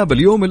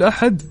 ونتقابل يوم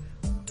الأحد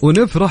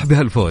ونفرح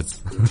بهالفوز.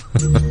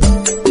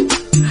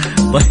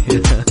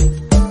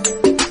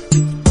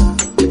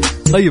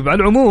 طيب على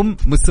العموم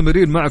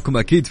مستمرين معكم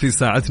أكيد في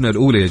ساعتنا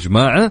الأولى يا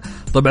جماعة.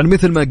 طبعا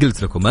مثل ما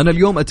قلت لكم أنا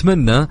اليوم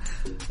أتمنى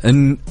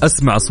أن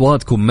أسمع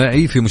أصواتكم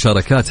معي في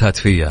مشاركات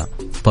هاتفية.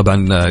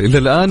 طبعا إلى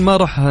الآن ما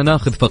راح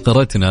ناخذ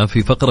فقرتنا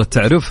في فقرة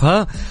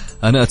تعرفها،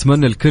 أنا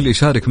أتمنى الكل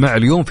يشارك معي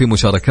اليوم في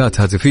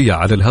مشاركات هاتفية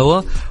على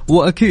الهواء،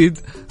 وأكيد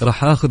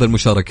راح أخذ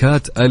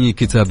المشاركات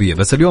الكتابية،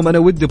 بس اليوم أنا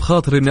ودي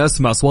بخاطر أني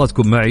أسمع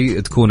أصواتكم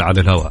معي تكون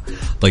على الهواء.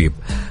 طيب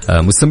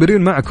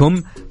مستمرين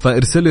معكم،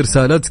 فارسل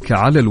رسالتك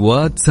على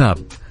الواتساب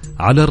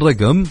على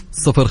الرقم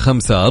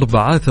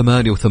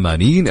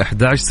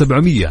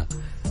 0548811700.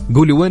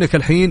 قولي وينك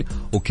الحين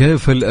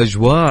وكيف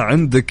الأجواء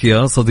عندك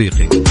يا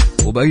صديقي،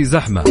 وبأي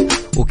زحمة،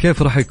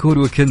 وكيف راح يكون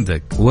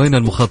ويكندك، وين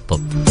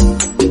المخطط،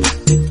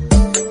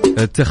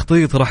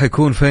 التخطيط راح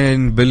يكون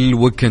فين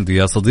بالويكند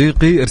يا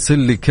صديقي. ارسل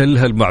لي كل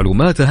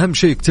هالمعلومات، أهم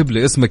شيء اكتب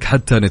لي اسمك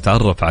حتى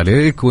نتعرف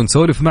عليك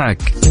ونسولف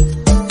معك.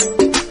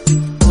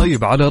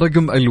 طيب على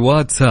رقم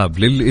الواتساب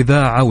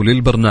للإذاعة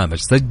وللبرنامج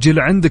سجل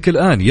عندك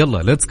الآن، يلا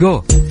ليتس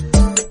جو.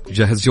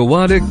 جهز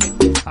جوالك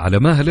على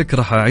مهلك،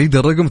 راح أعيد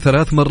الرقم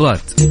 3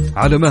 مرات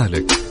على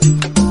مهلك.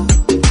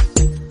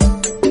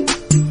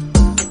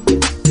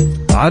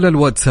 على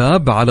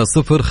الواتساب على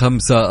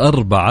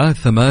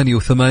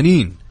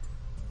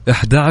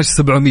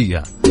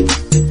 0548811700.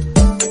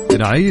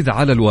 نعيد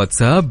على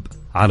الواتساب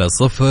على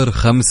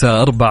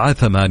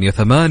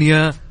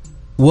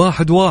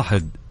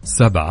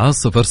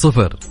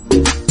 0548811700.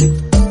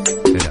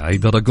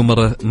 نعيد الرقم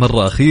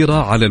مرة أخيرة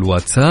على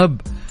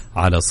الواتساب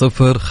على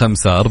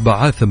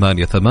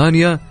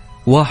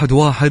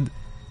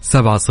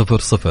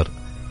 0548811700.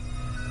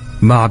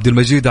 مع عبد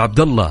المجيد عبد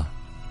الله،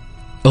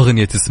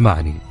 أغنية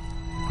تسمعني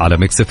على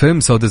ميكس اف ام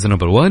سعوديز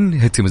نمبر 1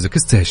 هيت ميوزك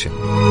ستيشن.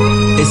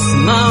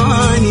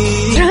 اسمعني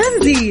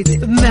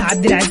ترانزيت مع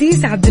عبد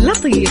العزيز عبد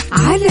اللطيف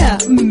على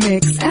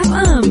ميكس اف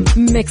ام.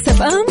 ميكس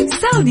اف ام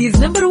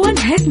سعوديز نمبر 1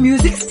 هيت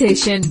ميوزك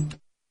ستيشن.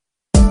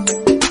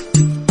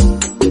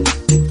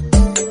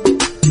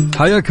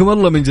 حياكم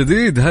الله من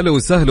جديد، هلا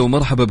وسهلا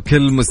ومرحبا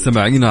بكل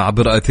مستمعينا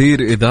عبر أثير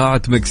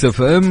إذاعة ميكس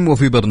اف ام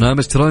وفي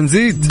برنامج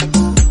ترانزيت.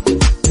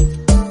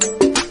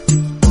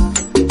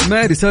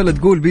 مع رسالة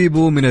تقول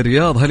بيبو من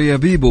الرياض، هلا يا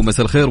بيبو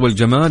مساء الخير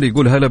والجمال.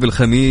 يقول هلا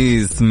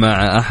بالخميس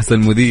مع أحسن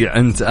مذيع،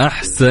 أنت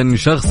أحسن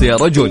شخص يا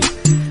رجل.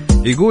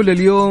 يقول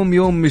اليوم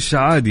يوم مش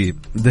عادي،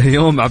 ده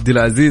يوم عبد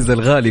العزيز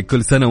الغالي،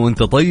 كل سنة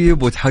وانت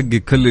طيب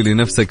وتحقق كل اللي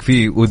نفسك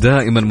فيه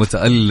ودائما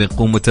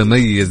متألق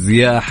ومتميز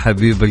يا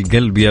حبيب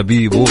القلب يا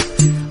بيبو.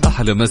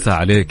 أحلى مساء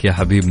عليك يا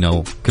حبيبنا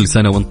وكل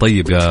سنة وانت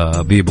طيب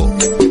يا بيبو.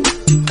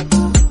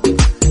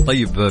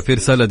 طيب في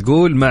رسالة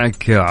تقول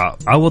معك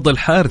عوض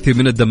الحارثي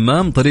من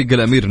الدمام طريق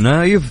الأمير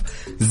نايف،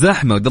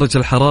 زحمة ودرجة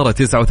الحرارة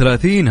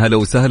 39. هلا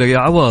وسهلا يا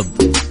عوض.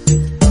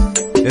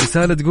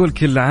 رسالة تقول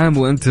كل عام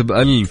وانت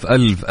بألف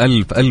ألف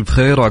ألف ألف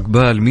خير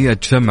وعقبال 100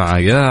 شمعة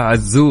يا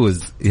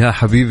عزوز يا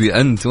حبيبي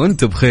أنت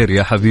وانت بخير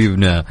يا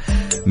حبيبنا.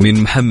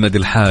 من محمد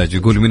الحاج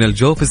يقول من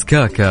الجوف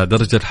سكاكا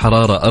درجة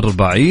الحرارة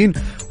 40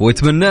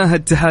 واتمناها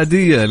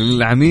اتحادية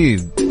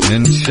للعميد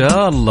إن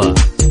شاء الله.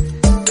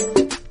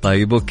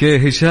 طيب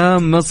اوكي.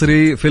 هشام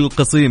مصري في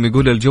القصيم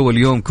يقول الجو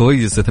اليوم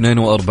كويس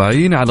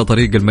 42 على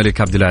طريق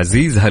الملك عبد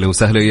العزيز. هلا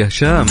وسهلا يا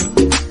هشام.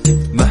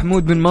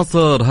 محمود من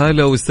مصر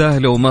هلا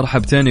وسهلا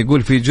ومرحبتين.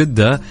 يقول في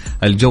جدة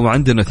الجو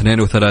عندنا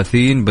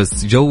 32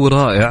 بس جو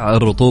رائع،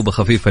 الرطوبة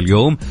خفيفة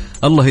اليوم.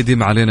 الله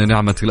يديم علينا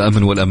نعمة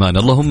الأمن والأمان،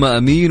 اللهم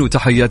أمين.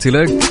 وتحياتي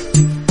لك.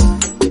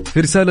 في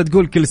رسالة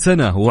تقول كل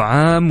سنة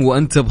وعام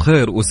وأنت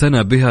بخير،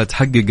 وسنة بها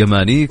تحقق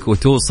أمانيك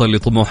وتوصل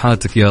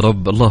لطموحاتك يا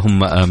رب،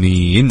 اللهم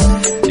آمين.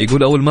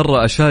 يقول أول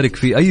مرة أشارك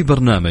في أي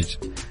برنامج،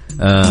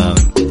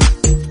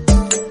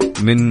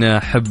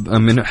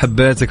 من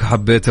حبيتك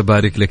وحبيت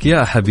أبارك لك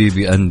يا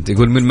حبيبي أنت.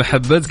 يقول من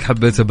محبتك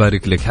حبيت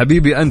أبارك لك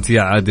حبيبي أنت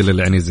يا عادل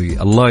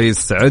العنزي، الله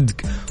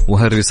يسعدك.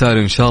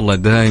 وهالرسالة إن شاء الله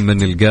دائما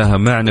نلقاها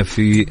معنا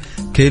في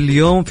كل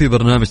يوم في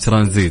برنامج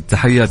ترانزيت.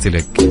 تحياتي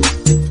لك.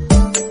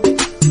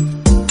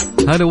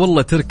 هلا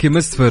والله. تركي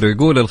مسفر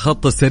يقول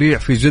الخط السريع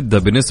في جدة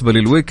بالنسبة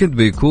للويكند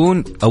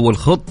بيكون أول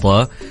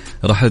خطة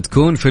راح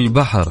تكون في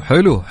البحر.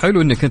 حلو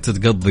انك انت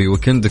تقضي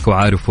ويكندك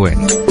وعارف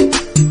وين.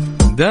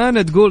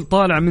 دانا تقول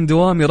طالع من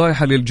دوامي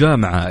رايحة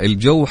للجامعة،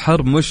 الجو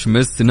حر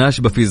مشمس،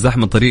 ناشبة في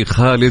زحمة طريق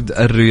خالد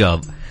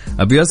الرياض،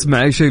 أبي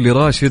أسمع أي شيء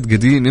لراشد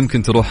قديم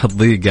يمكن تروح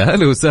الضيقة.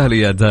 هلا وسهلا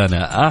يا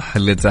دانا،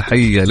 أحلى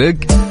تحية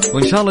لك،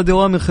 وإن شاء الله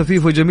دوامي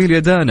خفيف وجميل يا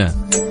دانا.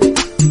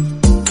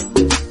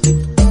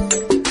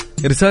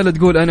 رسالة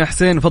تقول أنا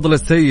حسين فضل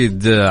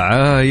السيد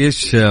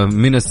عايش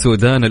من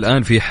السودان،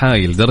 الآن في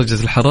حايل،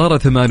 درجة الحرارة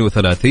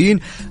 38،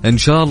 إن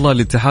شاء الله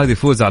الاتحاد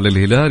يفوز على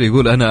الهلال.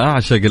 يقول أنا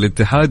أعشق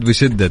الاتحاد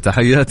بشدة.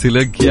 تحياتي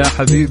لك يا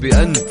حبيبي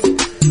أنت،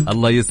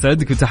 الله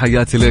يسعدك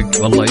وتحياتي لك،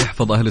 والله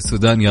يحفظ أهل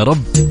السودان يا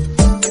رب.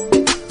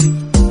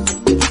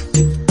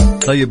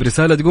 طيب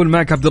رسالة تقول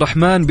معك عبد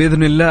الرحمن،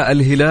 بإذن الله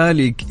الهلال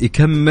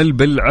يكمل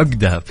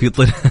بالعقدة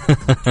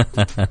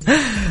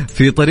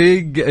في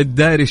طريق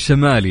الدائري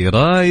الشمالي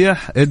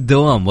رايح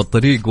الدوام،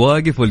 والطريق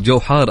واقف والجو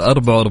حار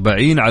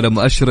 44 على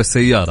مؤشر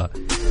السيارة.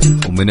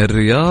 ومن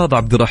الرياض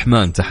عبد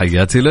الرحمن،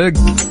 تحياتي لك.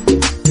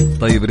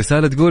 طيب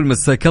رسالة تقول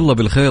مساك الله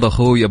بالخير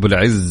أخوي أبو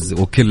العز،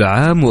 وكل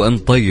عام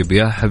وأنت طيب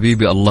يا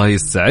حبيبي، الله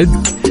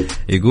يسعدك.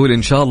 يقول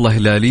إن شاء الله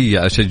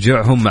هلالية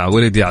أشجعهم مع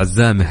ولدي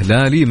عزام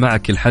هلالي،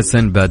 معك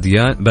الحسن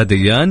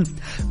باديان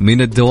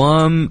من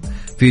الدوام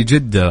في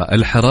جدة،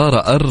 الحرارة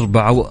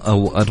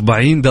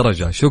 44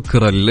 درجة.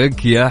 شكرا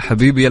لك يا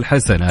حبيبي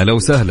الحسن، هلا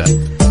وسهلا.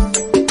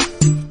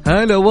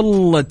 هلا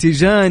والله.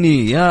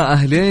 تجاني يا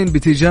أهلين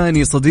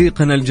بتجاني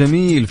صديقنا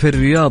الجميل في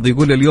الرياض،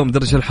 يقول اليوم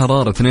درجة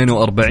الحرارة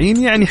 42،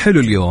 يعني حلو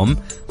اليوم.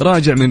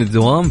 راجع من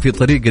الدوام في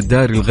طريق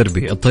الدائري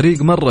الغربي،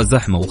 الطريق مرة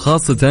زحمة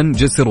وخاصة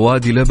جسر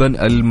وادي لبن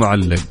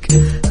المعلق.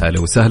 هلا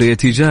وسهلا يا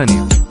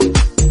تجاني.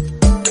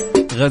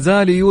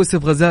 غزالي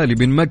يوسف غزالي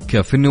بن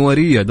مكة في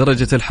النورية،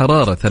 درجة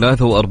الحرارة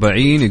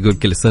 43، يقول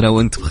كل سنة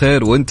وانت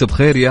بخير. وانت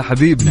بخير يا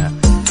حبيبنا.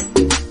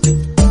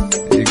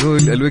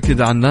 يقول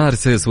الوكد عن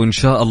نارسيس، وإن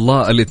شاء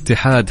الله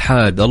الاتحاد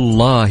حاد،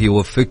 الله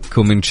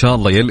يوفقكم إن شاء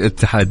الله يا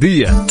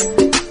الاتحادية.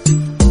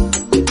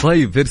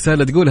 طيب في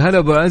رسالة تقول هلا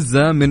أبو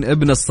عزة من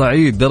ابن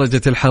الصعيد،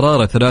 درجة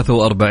الحرارة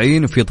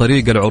 43 في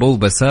طريق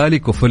العروبة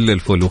سالك وفل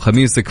الفل،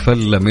 وخميسك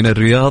فل من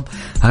الرياض.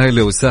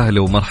 هلا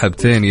وسهلا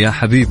ومرحبتين يا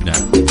حبيبنا،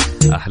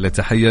 أحلى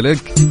تحية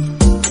لك.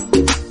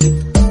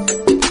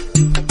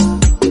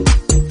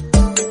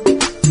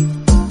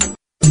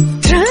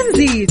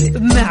 ترانزيت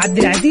مع عبد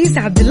العزيز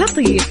عبد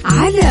اللطيف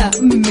على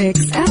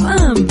ميكس اف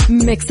ام.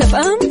 ميكس اف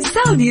ام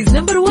سعوديز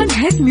نمبر 1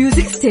 هيت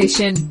ميوزك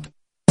ستيشن.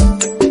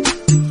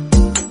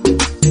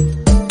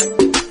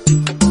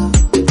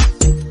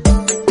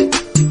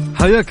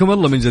 حياكم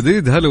الله من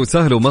جديد، هلا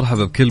وسهلا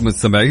ومرحبا بكل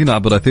مستمعين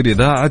عبر أثير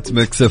إذاعة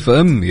ميكس اف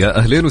ام، يا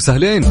أهلين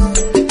وسهلين.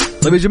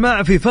 طيب يا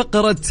جماعة في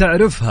فقرة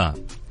تعرفها،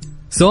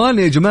 سؤال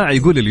يا جماعة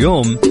يقول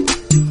اليوم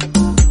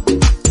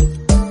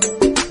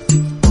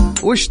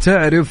وش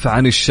تعرف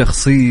عن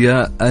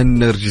الشخصية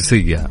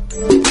النرجسية؟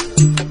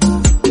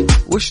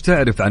 وش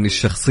تعرف عن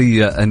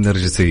الشخصية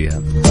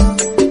النرجسية؟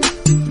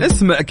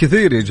 نسمع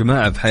كثير يا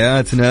جماعة في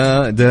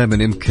حياتنا،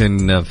 دائما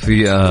يمكن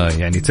في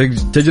يعني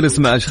تجلس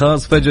مع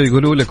أشخاص فجأة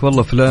يقولوا لك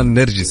والله فلان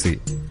نرجسي.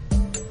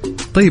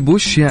 طيب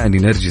وش يعني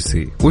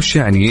نرجسي؟ وش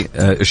يعني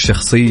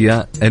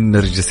الشخصية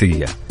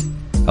النرجسية؟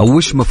 أو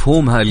وش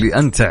مفهومها اللي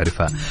أنت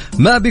تعرفها؟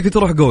 ما أبيك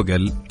تروح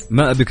جوجل،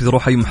 ما أبيك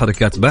تروح أي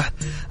محركات بحث،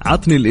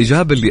 عطني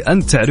الإجابة اللي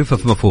أنت تعرفها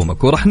في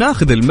مفهومك، ورح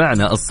ناخذ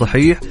المعنى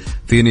الصحيح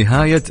في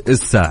نهاية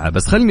الساعة.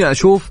 بس خلني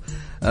أشوف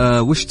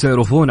وش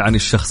تعرفون عن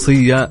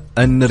الشخصية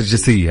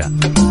النرجسية.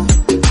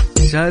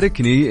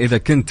 شاركني إذا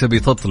كنت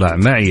بتطلع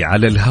معي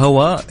على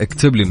الهواء،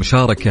 اكتب لي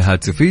مشاركة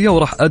هاتفية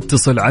وراح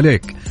أتصل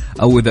عليك،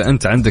 أو إذا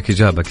أنت عندك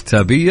إجابة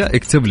كتابية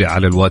اكتب لي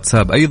على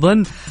الواتساب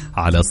أيضا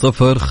على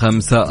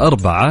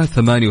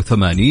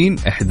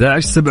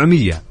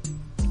 0548811700.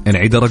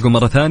 نعيد الرقم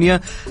مرة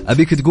ثانية،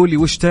 أبيك تقول لي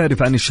وش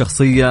تعرف عن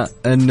الشخصية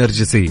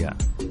النرجسية،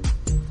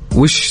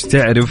 وش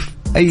تعرف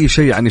أي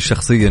شيء عن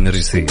الشخصية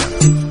النرجسية.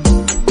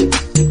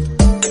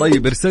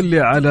 طيب ارسل لي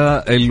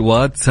على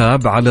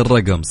الواتساب على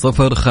الرقم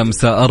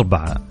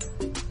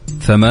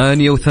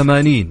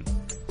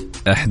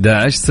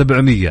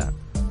 0548811700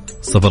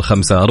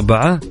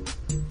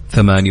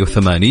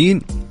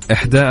 0548811700.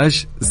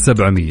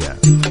 11700.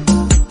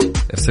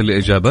 ارسل لي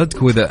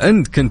إجابتك، وإذا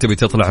أنت كنت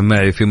بتطلع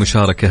معي في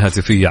مشاركة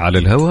هاتفية على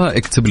الهواء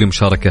اكتب لي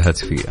مشاركة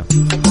هاتفية.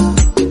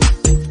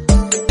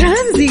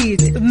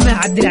 ترانزيت مع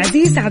عبد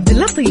العزيز عبد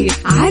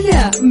اللطيف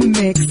على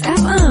ميكس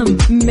اف ام.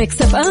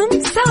 ميكس اف ام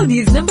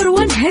سعوديز نمبر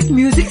 1 هيت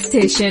ميوزك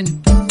ستيشن.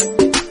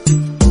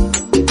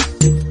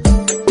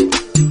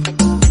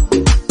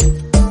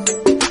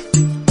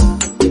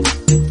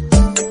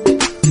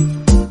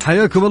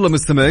 حياكم الله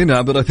مستمعينا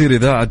عبر أثير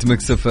إذاعة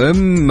ميكس اف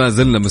ام. ما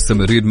زلنا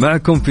مستمرين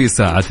معكم في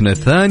ساعتنا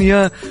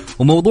الثانية،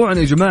 وموضوعنا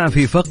يا جماعة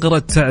في فقرة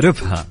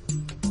تعرفها.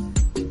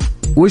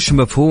 وش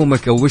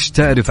مفهومك أو وش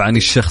تعرف عن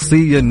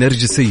الشخصية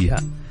النرجسية؟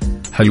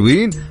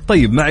 حلوين؟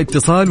 طيب معي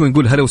اتصال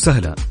ونقول هلا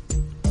وسهلا.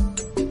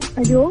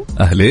 ألو.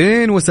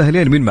 أهلين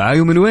وسهلين، مين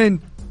معاي ومن وين؟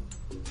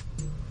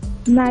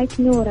 معك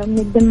نورة من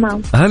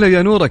الدمام. هلا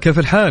يا نورة، كيف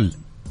الحال؟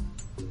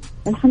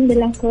 الحمد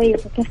لله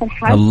كويس، كيف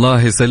الحال؟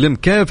 الله يسلم.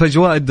 كيف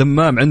أجواء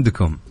الدمام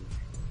عندكم؟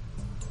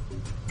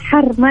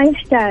 حر ما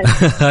يحتاج.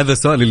 هذا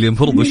السؤال اللي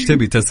المفروض وش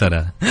تبي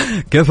تسأله.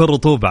 كيف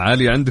الرطوبة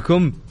عالية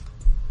عندكم؟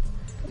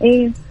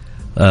 إيه.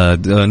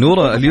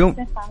 نورة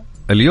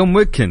اليوم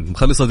ويكند،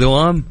 مخلصة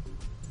دوام؟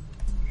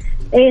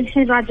 إيه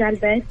الحين راجع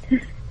البيت.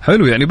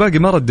 حلو، يعني باقي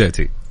ما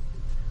رديتي؟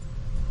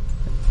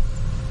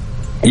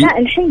 لا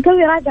الحين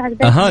توي راجع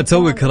البيت.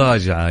 توك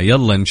راجعة.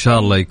 يلا إن شاء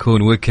الله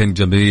يكون ويكند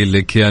جميل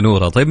لك يا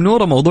نورة. طيب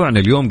نورة، موضوعنا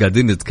اليوم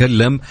قاعدين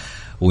نتكلم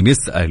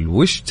ونسأل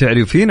وش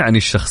تعرفين عن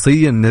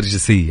الشخصية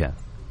النرجسية؟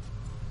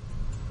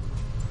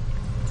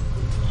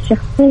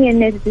 الشخصية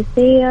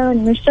النرجسية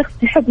إنه الشخص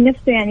يحب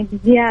نفسه يعني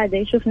بزيادة،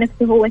 يشوف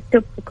نفسه هو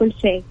التوب في كل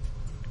شيء.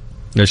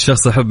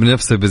 الشخص يحب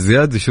نفسه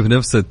بزيادة، يشوف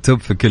نفسه التوب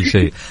في كل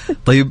شيء.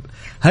 طيب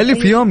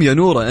هل في يوم يا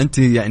نورة أنت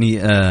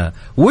يعني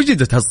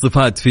وجدت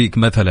هالصفات فيك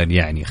مثلا؟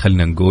 يعني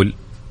خلنا نقول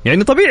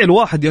يعني طبيعي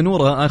الواحد يا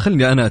نورة،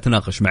 خلني أنا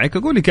أتناقش معك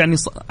أقول لك يعني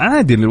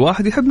عادي إن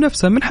الواحد يحب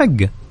نفسه، من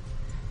حقه.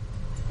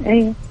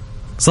 أيه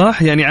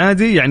صح، يعني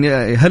عادي. يعني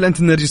هل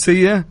أنت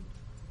نرجسية؟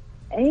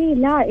 أي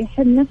لا،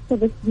 يحب نفسه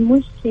بس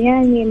مش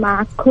يعني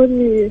مع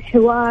كل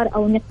حوار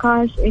أو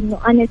نقاش إنه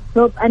أنا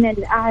التوب، أنا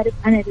اللي أعرف،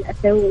 أنا اللي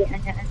أسوي،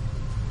 أنا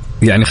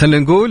يعني خلينا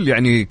نقول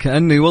يعني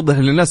كأنه يوضح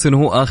للناس إنه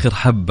هو آخر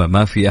حبة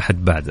ما في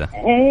أحد بعده.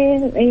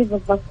 إيه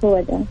بالضبط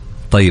هو ده.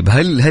 طيب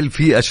هل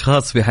في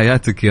أشخاص في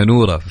حياتك يا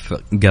نورة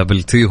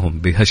قابلتيهم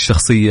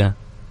بهالشخصية؟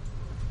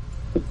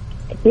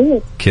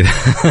 كثير.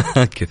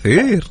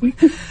 كثير.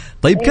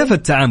 طيب كيف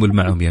التعامل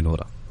معهم يا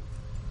نورة؟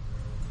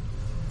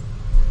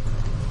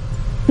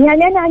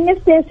 يعني أنا عن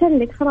نفسي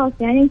أسلك خلاص،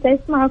 يعني أنت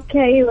اسمع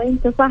أوكي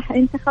وأنت صح،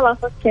 أنت خلاص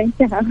أوكي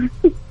انتهى.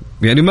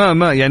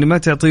 يعني ما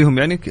تعطيهم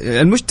يعني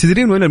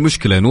تدرين وين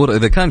المشكلة يا نور؟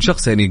 إذا كان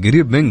شخص يعني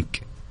قريب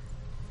منك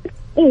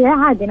إيه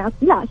عادي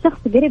لا شخص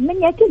قريب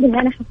مني أكيد إن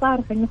أنا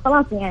حصارف إنه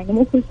خلاص يعني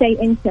مو كل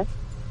شيء أنت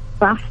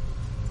صح.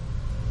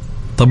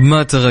 طب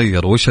ما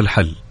تغير، وش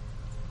الحل؟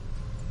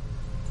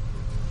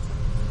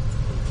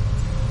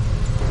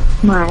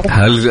 ما أعرف.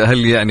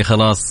 هل يعني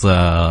خلاص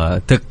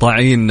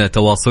تقطعين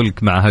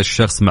تواصلك مع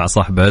هالشخص، مع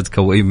صاحبتك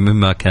أو أي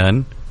مما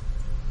كان؟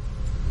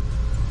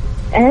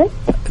 إيه؟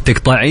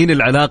 تقطعين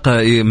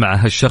العلاقة مع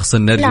هالشخص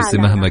النرجسي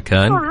مهما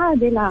كان؟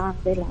 عادي لا.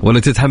 ولا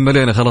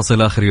تتحملين خلاص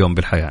إلى آخر يوم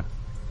بالحياة؟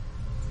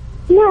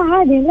 لا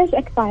عادي، ليش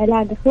أقطع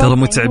علاقة؟ ترى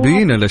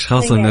متعبين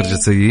الأشخاص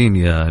النرجسيين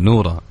يا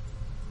نورة.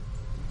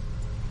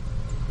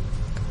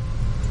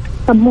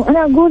 طب مو أنا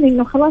أقول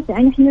إنه خلاص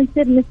يعني إحنا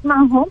نصير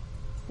نسمعهم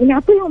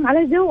ونعطيهم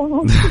على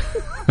جوهم.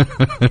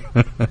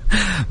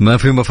 ما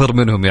في مفر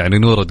منهم يعني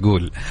نورة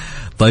تقول.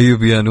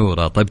 طيب يا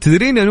نورة، طيب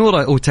تدرين يا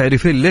نورة أو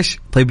تعرفين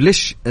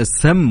ليش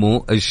سموا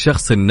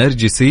الشخص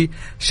النرجسي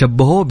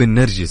شبهوه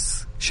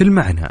بالنرجس؟ شو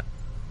المعنى؟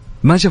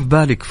 ما جاء في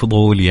بالك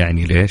فضول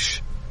يعني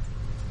ليش؟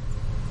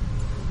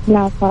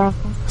 لا صراحة.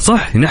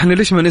 صح، نحن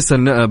ليش ما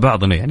نسأل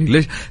بعضنا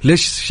يعني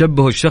ليش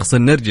شبهوا الشخص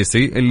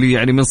النرجسي اللي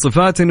يعني من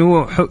صفاته إنه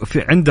هو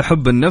عنده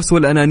حب النفس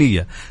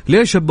والأنانية،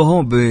 ليش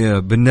شبهوه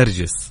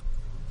بالنرجس؟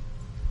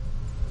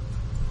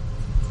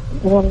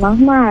 والله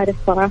ما أعرف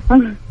صراحة.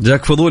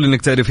 جاك فضول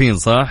إنك تعرفين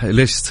صح؟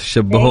 ليش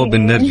شبهوه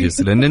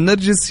بالنرجس؟ لأن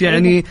النرجس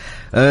يعني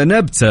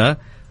نبتة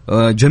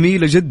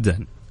جميلة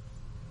جدا.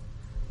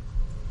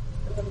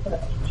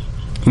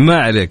 ما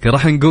عليك،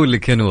 راح نقول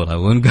لك يا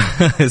نورة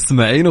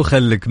اسمعين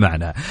وخليك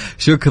معنا.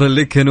 شكرا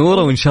لك يا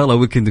نورة، وإن شاء الله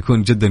ويكند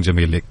يكون جدا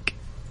جميل لك.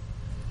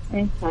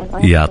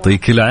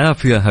 يعطيك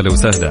العافية. هلا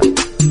وسهلا.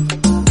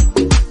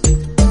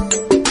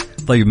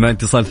 طيب مع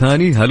اتصال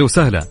ثاني. هلا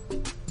وسهلا.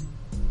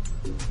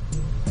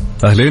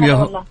 أهلين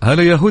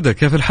هلا يا هدى،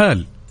 كيف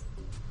الحال؟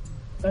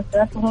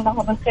 مساك الله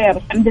بالخير،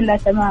 الحمد لله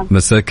تمام.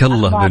 مساك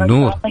الله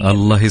بالنور.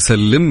 الله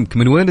يسلمك.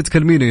 من وين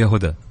تكلميني يا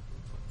هدى؟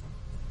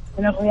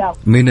 من الرياض.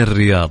 من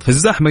الرياض. في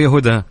الزحمة يا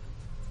هدى؟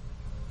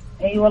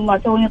 اي والله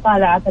توني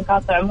طالعة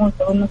تقاطع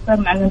موسى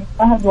والنصر مع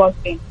الفهد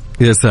واقفين.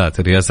 يا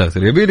ساتر يا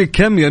ساتر. يبيلي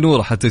كم يا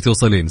نورة حتى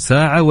توصلين؟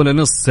 ساعة ولا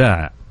نص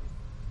ساعة؟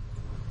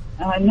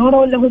 نورة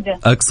ولا هدى؟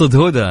 أقصد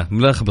هدى،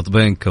 ملخبط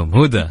بينكم.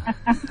 هدى.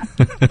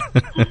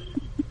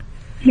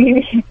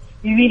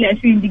 يبيلي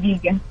 20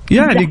 دقيقة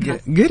يعني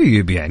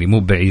قريب يعني مو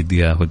بعيد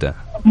يا هدى.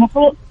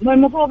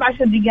 المفروض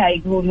 10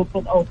 دقائق هو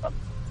المفروض أوصل.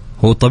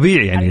 هو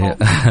طبيعي يعني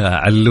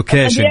على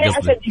اللوكيشن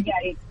قصدي.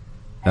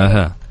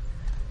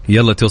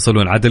 يلا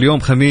توصلون عاد اليوم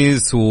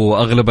خميس،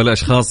 وأغلب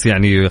الأشخاص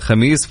يعني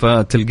خميس،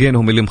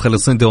 فتلقينهم اللي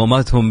مخلصين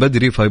دواماتهم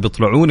بدري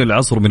فبيطلعون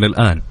العصر من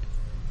الآن.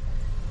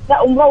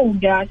 لا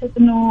ومروقة أساس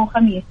إنه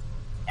خميس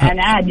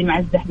يعني عادي مع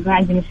الزحمة، ما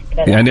عندي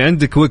مشكلة. يعني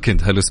عندك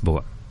ويكند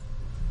هالأسبوع.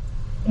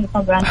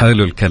 طبعا.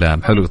 حلو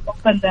الكلام،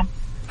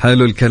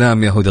 حلو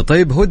الكلام يا هدى.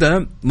 طيب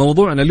هدى،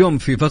 موضوعنا اليوم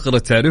في فقرة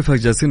تعرفها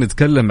جالسين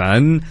نتكلم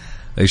عن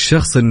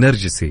الشخص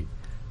النرجسي.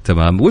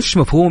 تمام، وش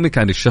مفهومك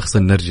عن الشخص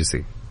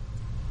النرجسي؟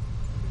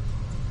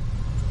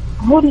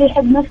 هو اللي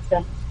يحب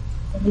نفسه،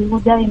 اللي هو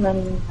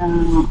دائما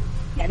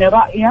يعني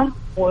رأيه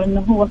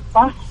وإنه هو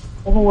الصح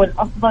وهو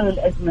الأفضل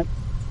والأجمل.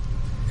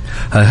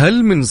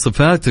 هل من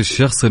صفات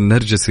الشخص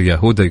النرجسي يا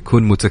هدى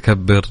يكون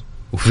متكبر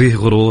وفيه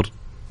غرور؟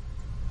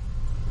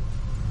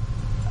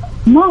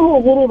 ما هو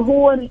غرور،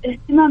 هو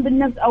الاهتمام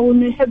بالنفس أو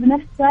إنه يحب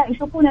نفسه.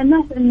 يشوفون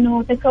الناس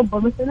إنه تكبر،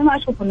 بس أنا ما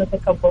أشوف إنه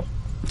تكبر.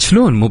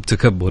 شلون مو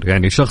بتكبر؟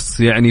 يعني شخص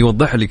يعني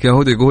يوضح لك يا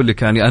هدى، يقول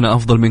لك يعني أنا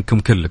أفضل منكم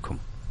كلكم.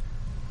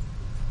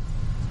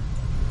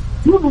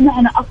 مو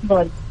بمعنى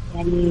أفضل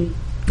يعني.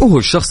 هو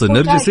الشخص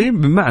النرجسي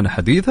بمعنى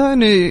حديثه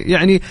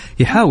يعني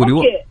يحاول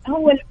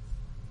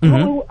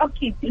هو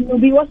أكيد إنه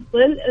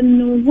بيوصل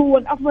إنه هو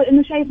الأفضل،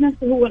 إنه شايف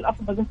نفسه هو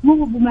الأفضل، بس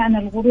مو بمعنى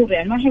الغرور.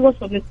 يعني ما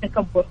حيوصل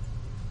للتكبر،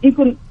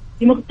 يكون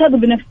مقتضي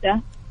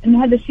بنفسه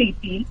إنه هذا الشيء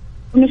فيه،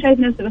 إنه شايف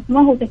نفسه، بس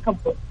ما هو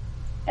تكبر.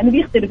 يعني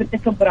بيختلف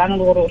التكبر عن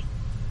الغرور.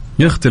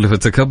 يختلف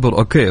التكبر،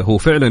 أوكي، هو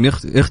فعلا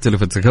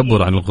يختلف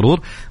التكبر عن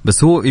الغرور،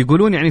 بس هو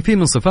يقولون يعني في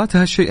من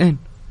صفاتها هالشيئين.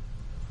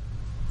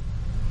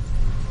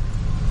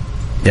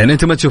 يعني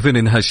أنت ما تشوفين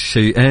إن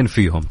هالشيئين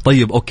فيهم.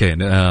 طيب أوكي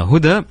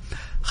هدى،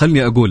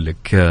 خلني أقول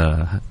لك،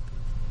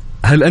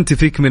 هل أنت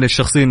فيك من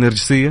الشخصية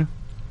النرجسية؟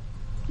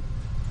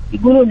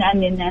 يقولون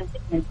عني إن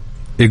أنت،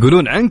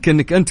 يقولون عنك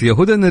إنك أنت يا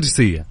هدى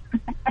نرجسية.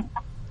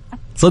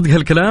 صدق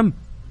هالكلام؟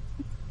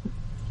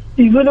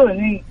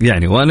 يقولون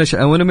يعني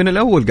وأنا من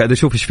الأول قاعد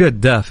أشوف إيش فيها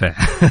الدافع.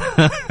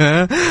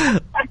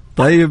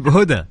 طيب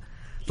هدى،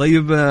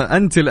 طيب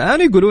أنت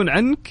الآن يقولون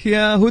عنك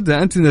يا هدى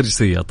أنت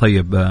نرجسية.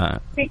 طيب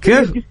كيف؟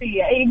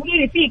 نرجسية، يقولوا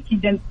لي فيك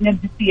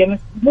نرجسية، بس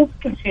مو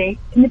بكل شيء.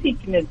 إن فيك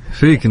نرجسية.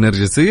 فيك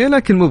نرجسية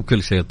لكن مو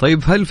بكل شيء.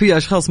 طيب هل في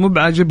أشخاص مو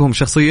بعاجبهم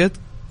شخصية؟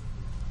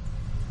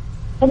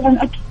 طبعا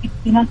أكيد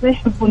في ناس ما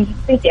يحبون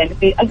شخصيتي، يعني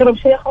في أقرب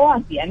شيء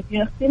خواتي، يعني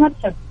في أختي ما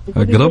تحب.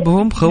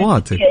 أقربهم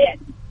خواتك يعني.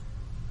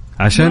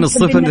 عشان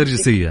الصفة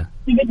النرجسية.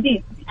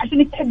 تبدين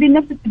عشان تحبين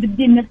نفسك،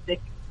 تبدين نفسك.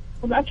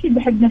 طبعا أكيد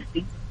بحب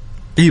نفسي.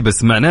 إيه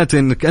بس معناته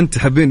إنك أنت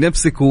تحبين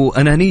نفسك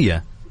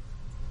وأنانية.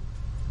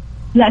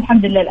 لا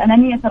الحمد لله،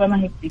 الأنانية ترى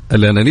ما هي فيك.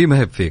 الأنانية ما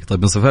هي فيك.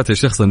 طيب من صفات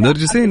الشخص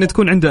النرجسي إن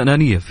تكون عنده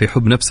أنانية في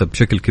حب نفسه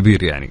بشكل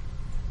كبير يعني.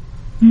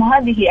 ما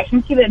هذه هي،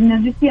 عشان كذا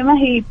النرجسية ما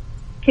هي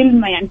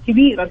كلمة يعني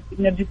كبيرة.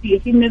 النرجسية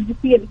في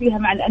النرجسية اللي فيها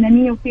مع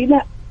الأنانية وفي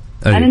لا.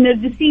 أيه. أنا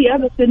النرجسية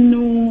بس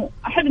إنه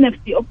أحب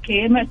نفسي،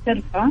 أوكي ما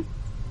أعترفها،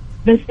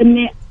 بس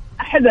إني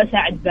أحب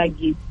أساعد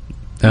باقيين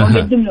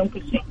وأقدم لهم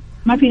كل شيء.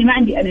 ما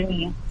عندي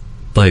أنانية.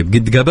 طيب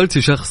قد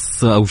قابلتي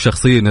شخص أو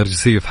شخصية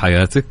نرجسية في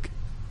حياتك؟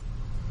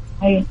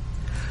 أي.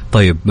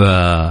 طيب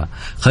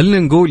خلينا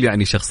نقول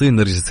يعني شخصية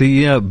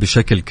نرجسية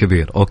بشكل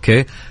كبير،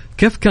 أوكي،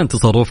 كيف كان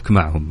تصرفك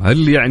معهم؟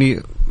 هل يعني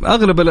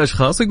أغلب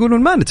الأشخاص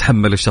يقولون ما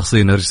نتحمل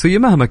الشخصية النرجسية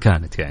مهما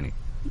كانت يعني.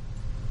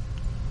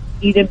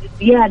 إذا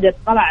بزيادة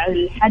طلع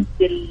الحد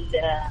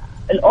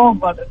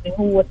الأوفر اللي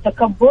هو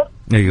التكبر.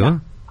 أيوة.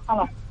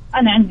 خلاص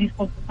أنا عندي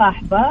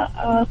صاحبة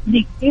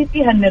صديقتي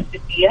فيها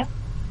النرجسية،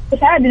 بس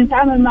عادي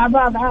نتعامل مع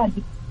بعض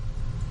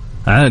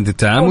عادي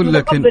التعامل،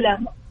 لكن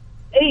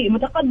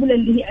متقبلة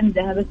اللي هي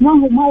عندها، بس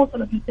ما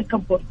وصلت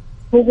للتكبر،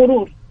 هو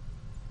غرور.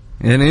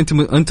 يعني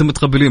أنت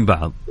متقبلين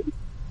بعض.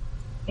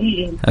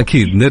 إيه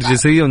أكيد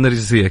نرجسية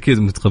ونرجسية أكيد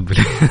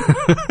متقبلين.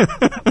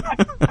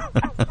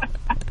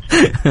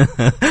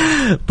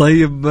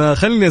 طيب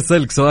خليني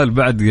أسألك سؤال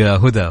بعد يا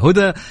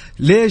هدى،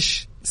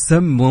 ليش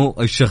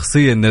سموا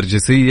الشخصية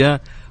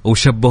النرجسية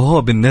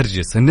وشبهوها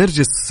بالنرجس؟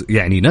 النرجس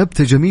يعني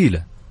نبتة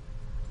جميلة.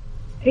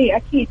 إيه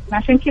أكيد،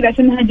 عشان كذا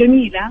عشانها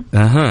جميلة.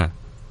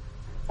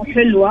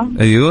 وحلوة.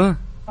 أيوة.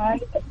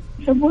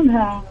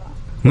 يسمونها.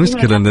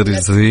 مشكلة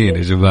النرجسيين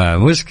يا جماعة،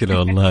 مشكلة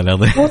والله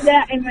العظيم.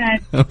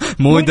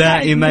 مو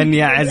دائما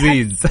يا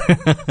عزيز.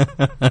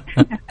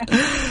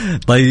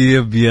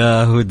 طيب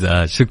يا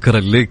هدى، شكرا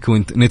لك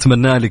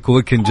ونتمنى لك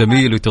ويكند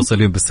جميل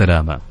وتوصلين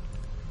بالسلامة.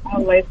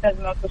 الله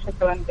يسلمك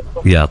وشكرا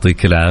لكم.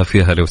 يعطيك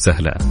العافية، هلا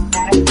وسهلا.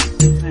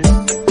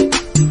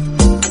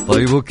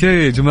 طيب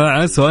اوكي يا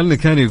جماعة، سؤالنا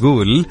كان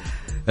يقول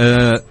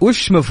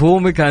وش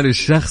مفهومك عن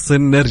الشخص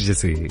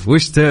النرجسي؟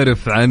 وش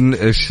تعرف عن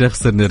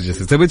الشخص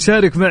النرجسي؟ تبي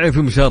تشارك معي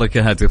في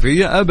مشاركة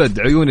هاتفية؟ أبد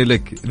عيوني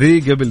لك، ذي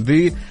قبل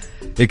ذي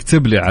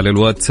اكتب لي على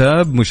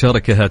الواتساب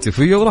مشاركة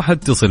هاتفية وراح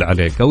اتصل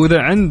عليك، أو إذا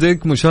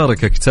عندك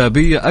مشاركة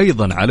كتابية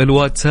أيضا على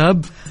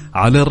الواتساب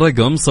على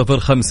الرقم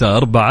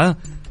 054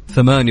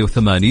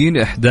 88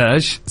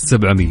 11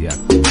 700.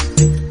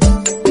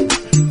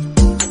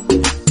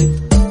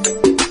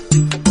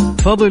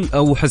 فضل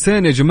أو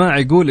حسين يا جماعة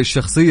يقول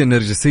الشخصية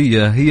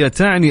النرجسية هي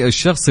تعني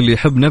الشخص اللي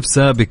يحب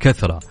نفسه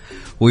بكثرة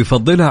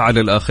ويفضلها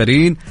على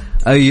الآخرين،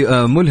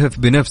 أي ملهف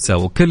بنفسه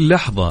وكل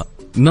لحظة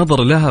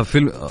نظر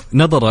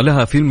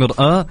لها في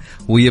المرآة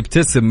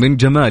ويبتسم من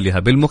جمالها.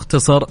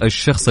 بالمختصر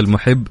الشخص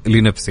المحب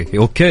لنفسه.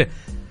 أوكي.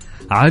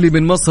 علي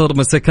بن مصر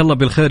مساك الله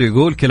بالخير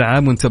يقول كل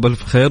عام وانت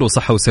بالف خير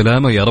وصحة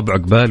وسلامة يا رب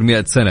عقبال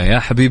 100 سنة. يا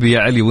حبيبي يا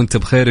علي وانت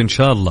بخير إن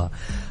شاء الله.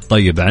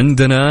 طيب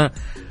عندنا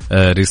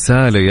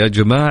رسالة يا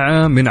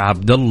جماعة من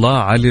عبد الله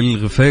علي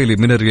الغفيلي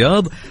من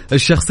الرياض.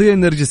 الشخصية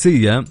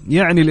النرجسية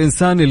يعني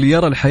الإنسان اللي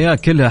يرى الحياة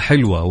كلها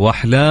حلوة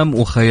وأحلام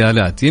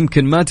وخيالات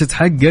يمكن ما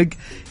تتحقق،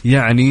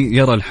 يعني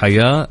يرى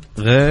الحياة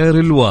غير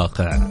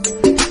الواقع.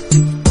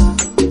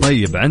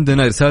 طيب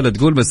عندنا رسالة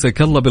تقول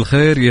مساك الله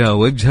بالخير يا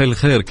وجه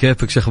الخير،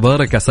 كيفك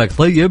شخبارك عساك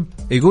طيب.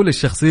 يقول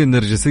الشخصية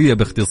النرجسية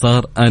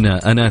باختصار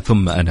أنا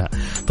ثم أنا.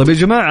 طيب يا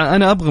جماعة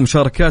أنا أبغى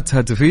مشاركات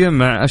هاتفية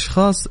مع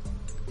أشخاص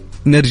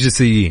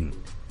نرجسيين،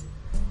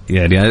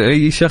 يعني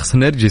أي شخص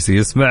نرجسي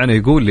يسمعنا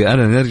يقول لي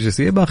أنا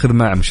نرجسي باخذ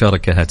معه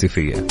مشاركة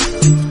هاتفية.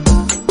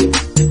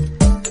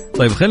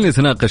 طيب خليني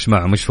نتناقش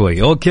معهم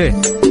شوي. أوكي.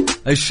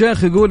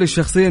 الشيخ يقول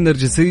الشخصية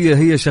النرجسية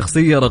هي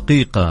شخصية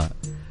رقيقة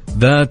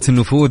ذات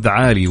نفوذ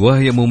عالي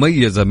وهي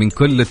مميزة من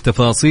كل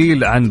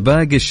التفاصيل عن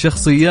باقي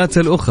الشخصيات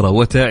الأخرى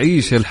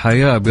وتعيش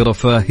الحياة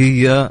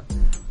برفاهية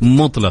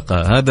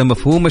مطلقة. هذا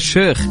مفهوم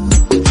الشيخ.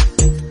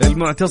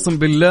 المعتصم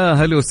بالله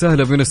هلا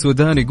وسهلا من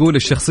السودان يقول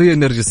الشخصية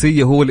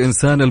النرجسية هو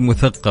الإنسان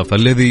المثقف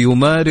الذي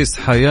يمارس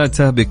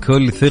حياته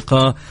بكل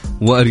ثقة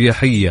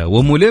وأريحية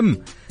وملم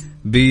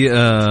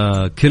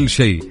بكل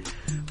شيء،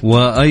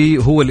 وأي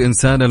هو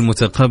الإنسان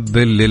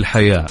المتقبل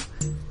للحياة.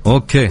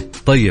 أوكي.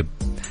 طيب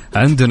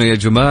عندنا يا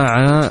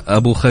جماعة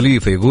أبو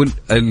خليفة يقول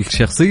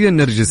الشخصية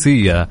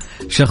النرجسية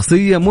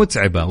شخصية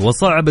متعبة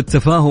وصعب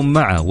التفاهم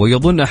معه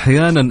ويظن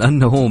أحيانا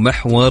أنه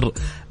محور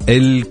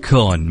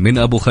الكون. من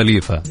أبو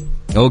خليفة.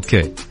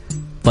 أوكي.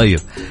 طيب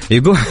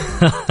يقول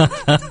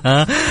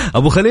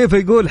أبو خليفة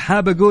يقول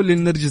حاب أقول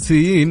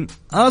للنرجسيين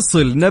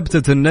أصل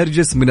نبتة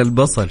النرجس من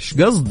البصل. إيش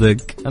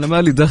قصدك؟ أنا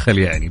مالي دخل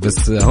يعني،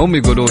 بس هم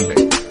يقولون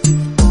لي.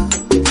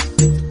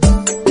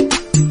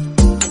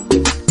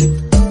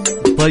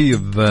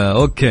 طيب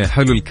أوكي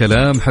حلو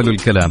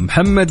الكلام.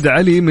 محمد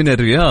علي من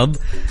الرياض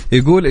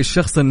يقول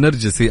الشخص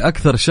النرجسي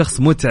أكثر شخص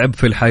متعب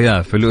في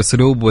الحياة في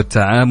الأسلوب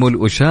والتعامل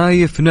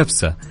وشايف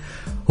نفسه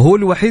هو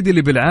الوحيد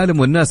اللي بالعالم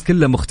والناس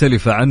كلها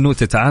مختلفة عنه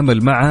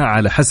تتعامل معه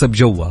على حسب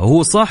جوه.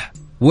 هو صح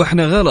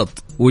وإحنا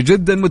غلط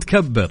وجدا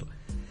متكبر.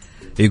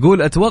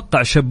 يقول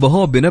أتوقع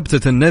شبهوه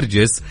بنبتة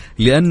النرجس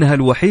لأنها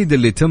الوحيدة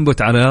اللي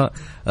تنبت على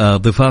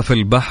ضفاف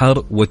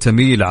البحر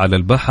وتميل على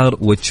البحر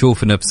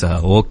وتشوف نفسها.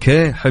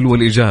 أوكي حلو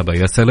الإجابة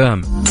يا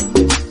سلام.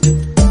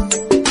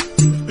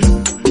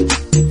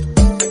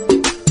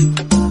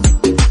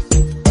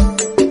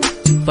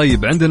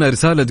 طيب عندنا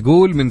رسالة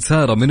تقول من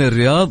سارة من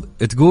الرياض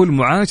تقول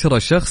معاشرة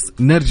شخص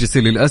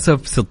نرجسي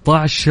للأسف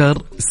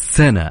 16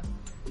 سنة.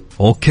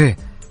 أوكي.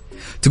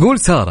 تقول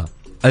سارة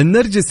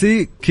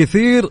النرجسي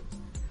كثير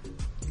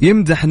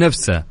يمدح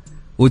نفسه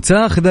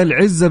وتاخذ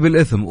العزة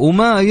بالإثم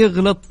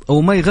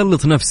وما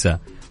يغلط نفسه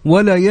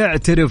ولا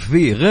يعترف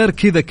فيه. غير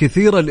كذا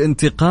كثير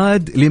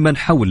الانتقاد لمن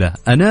حوله،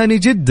 أناني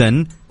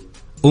جدا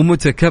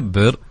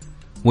ومتكبر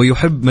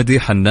ويحب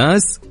مديح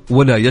الناس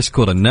ولا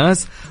يشكر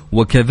الناس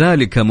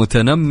وكذلك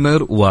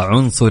متنمر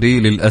وعنصري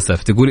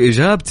للأسف. تقول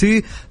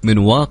إجابتي من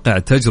واقع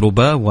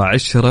تجربة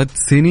و10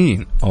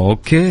 سنين.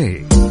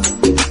 أوكي.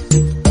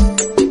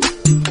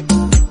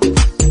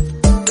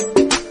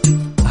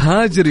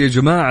 هاجر يا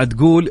جماعة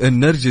تقول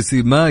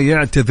النرجسي ما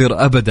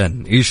يعتذر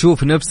أبدا،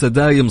 يشوف نفسه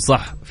دايم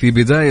صح. في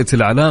بداية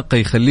العلاقة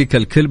يخليك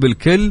الكل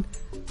بالكل،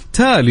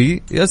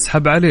 تالي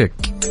يسحب عليك.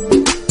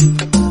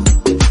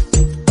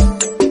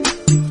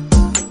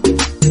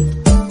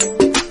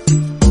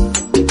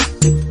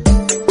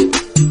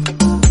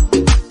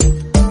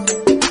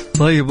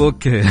 طيب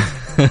أوكي.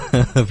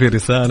 في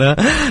رسالة.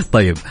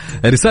 طيب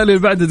الرسالة اللي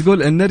بعد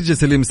تقول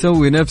النرجس اللي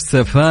مسوي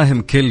نفسه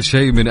فاهم كل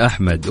شيء من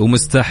أحمد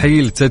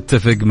ومستحيل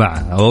تتفق معه.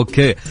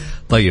 أوكي.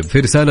 طيب في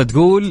رسالة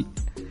تقول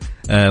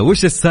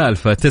وش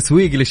السالفة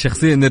تسويق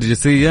للشخصية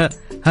النرجسية؟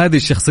 هذه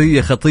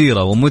الشخصية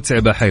خطيرة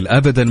ومتعبة حيل.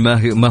 أبدا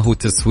ما هو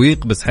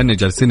تسويق، بس حنا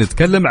جالسين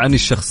نتكلم عن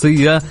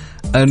الشخصية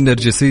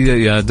النرجسية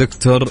يا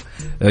دكتور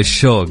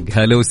الشوق.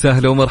 هلا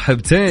وسهلا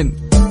ومرحبتين.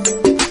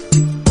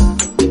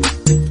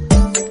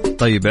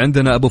 طيب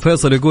عندنا أبو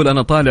فيصل يقول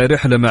أنا طالع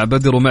رحلة مع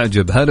بدر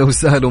ومعجب. هلا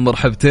وسهلا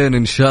ومرحبتين،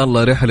 إن شاء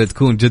الله رحلة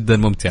تكون جدا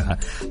ممتعة.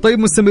 طيب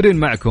مستمرين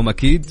معكم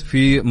أكيد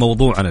في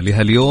موضوعنا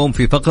لهاليوم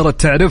في فقرة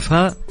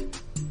تعرفها.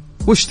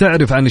 وش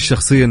تعرف عن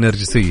الشخصية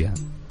النرجسية؟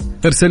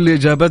 ارسل لي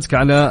إجابتك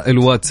على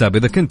الواتساب.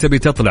 إذا كنت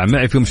بتطلع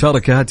معي في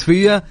مشاركة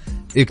هاتفية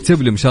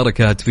اكتب لي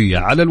مشاركة هاتفية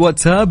على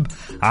الواتساب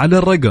على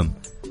الرقم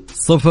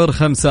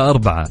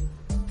 054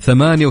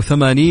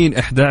 88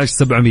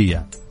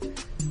 11700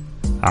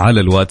 على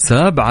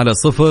الواتساب على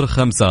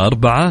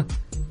 054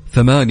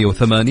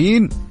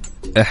 88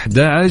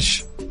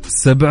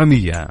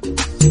 11700.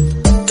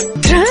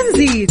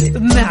 ترانزيت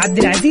مع مع عبد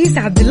العزيز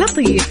عبد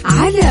اللطيف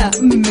على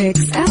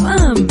ميكس اف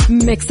ام.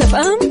 ميكس اف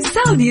ام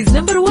سعوديز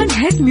نمبر 1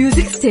 هيت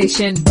ميوزك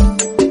ستيشن.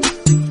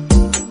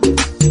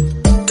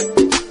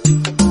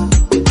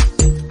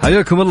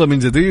 حياكم الله من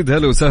جديد.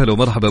 هلا وسهلا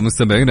ومرحبا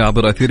مستمعينا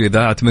عبر أثير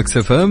إذاعة ميكس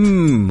اف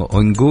ام،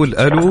 ونقول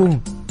ألو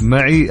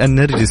معي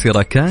النرجسي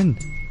ركان.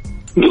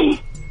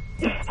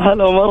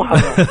 هلا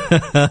ومرحبا.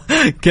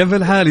 كيف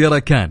الحال يا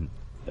ركان؟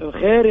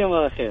 بخير يا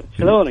ما خير،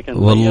 شلونك انت؟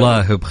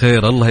 والله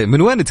بخير الله.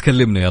 من وين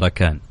تكلمنا يا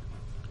ركان؟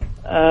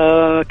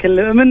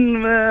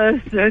 من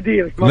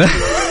السعودية بس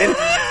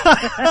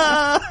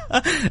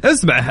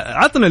اسمع،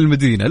 عطنا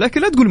المدينة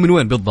لكن لا تقول من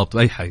وين بالضبط،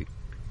 أي حي.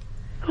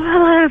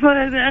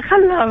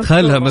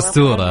 خلها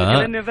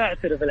مستورة.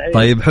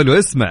 طيب حلو.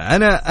 اسمع،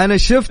 أنا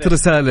شفت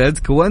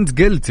رسالتك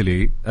وأنت قلت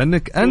لي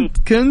أنك أنت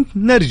كنت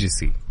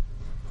نرجسي.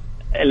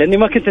 لأني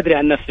ما كنت أدري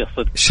عن نفسي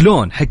الصدق.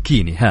 شلون؟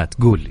 حكيني، هات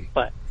قول لي.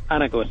 طيب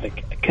أنا أقول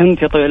لك،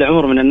 كنت يا طويل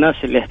العمر من الناس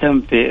اللي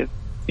اهتم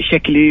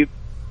بشكلي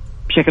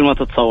بشكل ما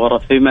تتصوره،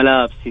 في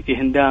ملابسي، في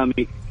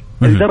هندامي،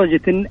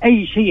 لدرجة إن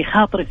أي شيء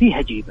خاطري فيه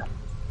أجيبه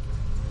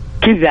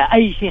كذا.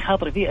 أي شيء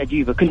خاطري فيه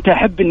أجيبه. كنت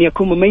أحب إني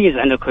أكون مميز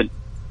عن الكل.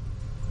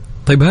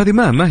 طيب هذه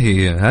ما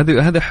هي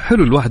هذا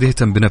حلو الواحد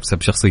يهتم بنفسه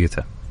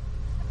بشخصيته.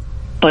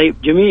 طيب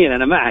جميل،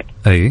 أنا معك.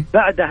 أي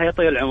بعدها يا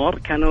طويل العمر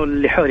كانوا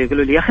اللي حولي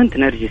يقولوا لي يا أخي أنت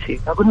نرجسي.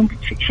 أقول لهم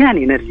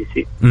شاني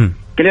نرجسي؟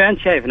 قالوا أنت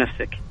شايف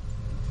نفسك،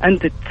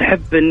 أنت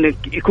تحب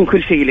إنك يكون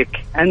كل شيء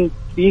لك، أنت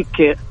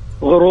فيك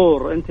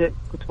غرور. أنت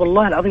قلت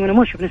والله العظيم أنا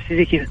ما أشوف نفسي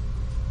زي كذا.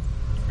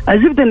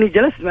 الزبدة إني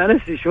جلست مع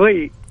نفسي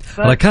شوي.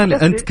 ركان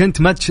أنت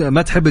كنت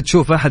ما تحب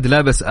تشوف أحد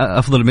لابس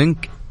أفضل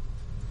منك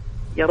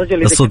يا رجل؟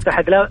 إذا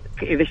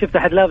شفت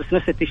أحد لابس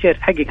نفس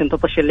التيشيرت حقي كنت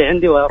أطش اللي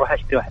عندي وأروح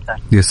أشتري واحد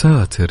ثاني. يا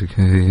ساتر،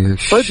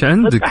 إيش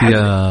عندك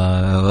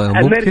يا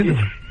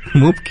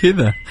مو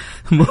بكذا.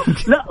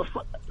 لا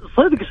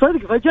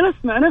صدق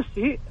فجلست مع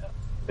نفسي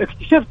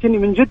اكتشفت إني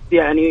من جد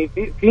يعني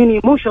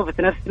فيني مو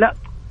شوفت نفسي، لا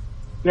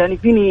يعني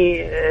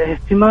فيني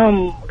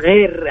اهتمام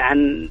غير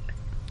عن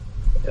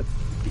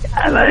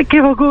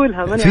كيف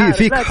أقولها.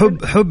 فيك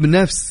حب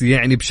نفس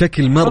يعني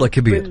بشكل مرة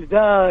كبير.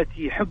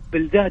 حب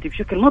الذاتي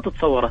بشكل ما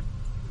تتصوره.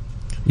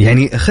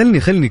 يعني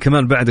خلني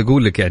كمان بعد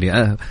أقول لك،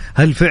 يعني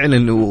هل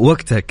فعلا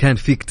وقتها كان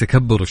فيك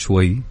تكبر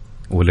شوي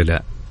ولا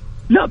لا؟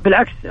 لا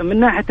بالعكس، من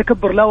ناحية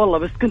تكبر لا والله،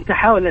 بس كنت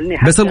أحاول إني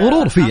بس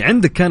الغرور فيه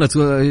عندك كانت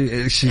شوي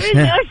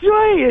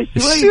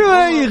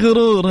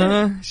غرور،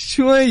 ها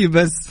شوي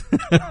بس.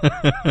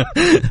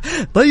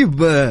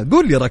 طيب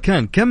قول لي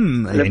ركان،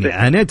 كم يعني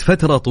عانيت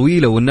فترة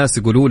طويلة والناس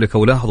يقولوا لك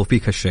أو لاحظوا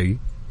فيك هالشيء؟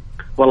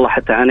 والله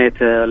حتى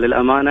عانيت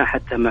للأمانة،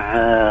 حتى مع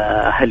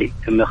أهلي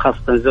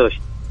خاصة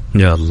زوجتي.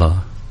 يا الله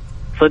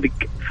صدق.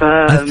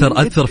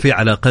 أثر في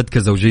علاقتك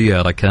الزوجية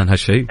يا ركان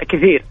هالشيء؟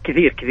 كثير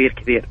كثير كثير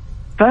كثير.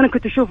 فأنا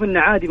كنت أشوف إنه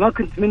عادي، ما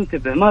كنت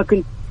منتبه، ما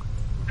كنت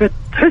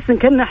فتحس إن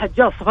كان أحد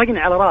جاء صفقني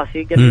على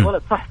راسي قال لي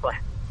ولد صح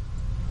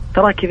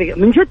ترى كذا.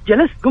 من جد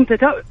جلست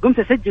قمت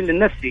أسجل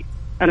لنفسي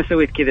أنا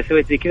سويت كذا،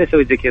 سويت زي كذا،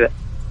 سويت زي كذا.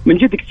 من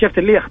جد اكتشفت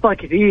لي أخطاء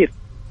كثير.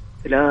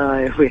 لا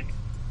يا أخوي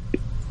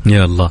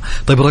يا الله.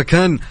 طيب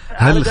ركان،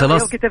 هل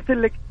خلاص كتبت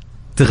لك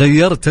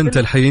تغيرت أنت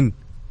الحين؟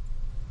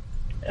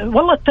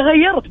 والله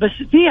تغيرت،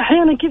 بس في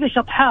أحيانا كذا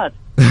شطحات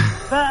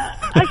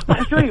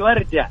فأشطح شوي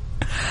وأرجع.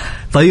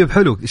 طيب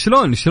حلو.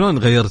 شلون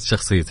غيرت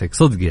شخصيتك؟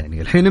 صدق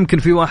يعني الحين يمكن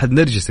في واحد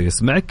نرجسي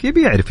يسمعك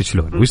يبي يعرف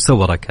شلون وش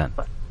سوى ركان.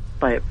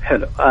 طيب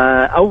حلو.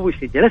 أول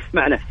شيء جلست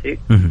مع نفسي،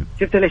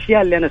 شفت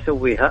الأشياء اللي أنا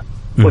أسويها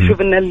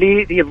وشوف إن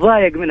اللي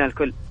يتضايق منها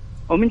الكل.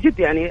 ومن جد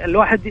يعني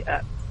الواحد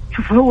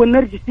شوف هو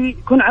النرجسي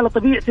يكون على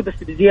طبيعته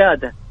بس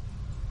بزيادة،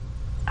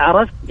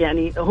 عرفت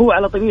يعني هو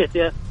على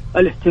طبيعته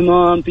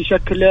الاهتمام في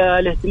شكله،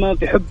 الاهتمام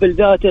في حب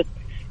لذاته.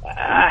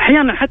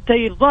 أحيانا حتى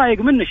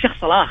يتضايق منه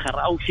الشخص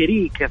الآخر أو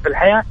شريكه في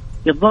الحياة،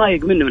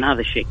 يتضايق منه من هذا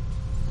الشيء.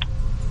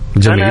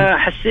 جميل. أنا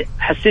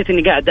حسيت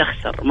إني قاعد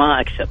أخسر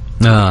ما أكسب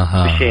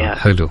بالشيء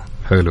هذا.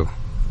 حلو.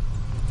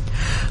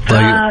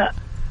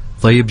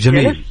 طيب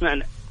جميل.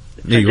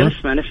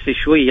 جلست مع نفسي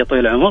شوي يا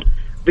طويل العمر،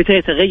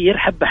 بديت أغير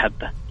حبة.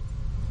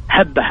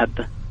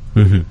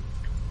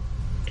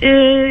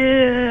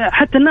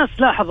 حتى الناس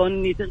لاحظوا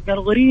إني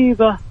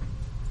غريبة.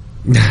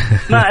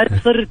 ما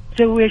أعرف صرت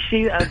تسوي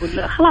الشيء،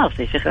 أقول خلاص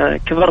يا شيخ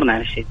كبرنا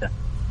على الشيء ده.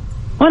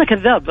 وأنا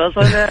كذاب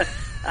أصلا.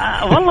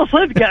 والله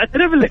صدق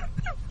أعترف لك،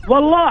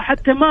 والله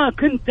حتى ما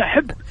كنت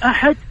أحب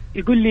أحد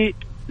يقول لي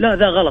لا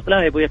ذا غلط،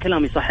 لا يا أبويا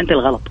كلامي صح أنت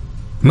الغلط.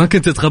 ما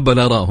كنت تتقبل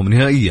آرائهم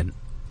نهائيا؟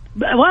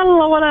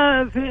 والله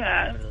ولا في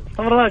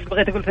طبعاً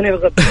بغيت أقول ثانية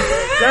بالضبط.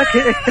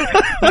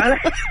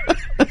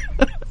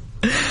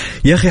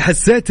 يا أخي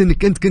حسيت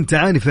أنك أنت كنت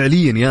تعاني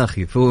فعليا يا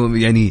أخي،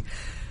 يعني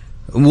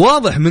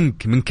واضح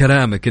منك من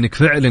كلامك أنك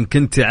فعلا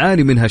كنت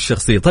تعاني من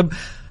هالشخصية. طب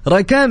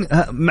ركان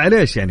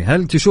معليش، يعني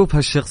هل تشوف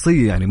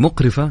هالشخصية يعني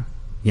مقرفة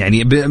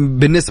يعني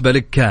بالنسبة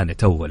لك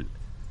كانت أول؟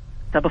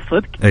 طب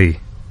الصدق أي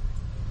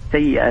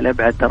سيئة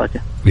لأبعد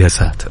درجة. يا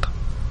ساتر،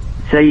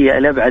 سيئة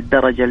لأبعد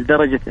درجة،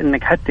 لدرجة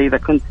أنك حتى إذا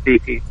كنت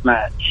في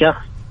مع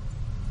شخص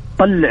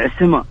طلع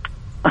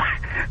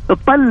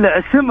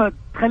سمة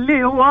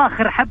تخليه هو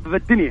آخر حب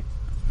بالدنيا.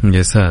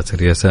 يا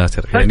ساتر يا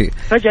ساتر. يعني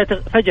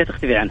فجأة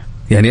تختفي عنها.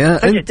 يعني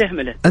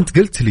أنت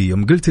قلت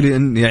لي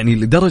إن يعني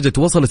لدرجة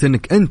وصلت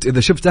إنك أنت إذا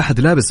شفت أحد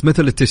لابس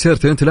مثل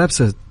التيشيرت اللي أنت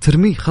لابسه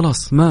ترميه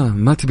خلاص،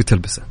 ما تبي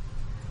تلبسه.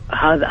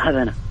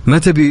 هذا أنا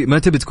ما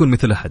تبي تكون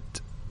مثل أحد.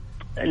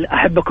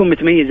 أحب أكون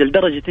متميز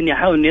لدرجة إني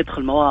أحاول إني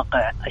أدخل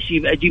مواقع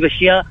أجيب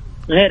أشياء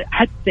غير،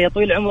 حتى يا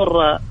طويل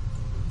العمر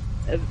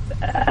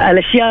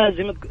الأشياء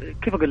زي ما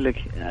كيف أقول لك،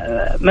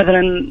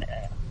 مثلا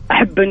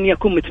أحب إني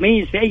أكون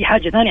متميز في أي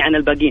حاجة ثانية عن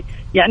الباقين.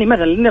 يعني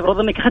مثلا نفرض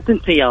إنك أخذت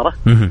أنت سيارة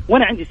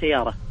وأنا عندي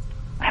سيارة،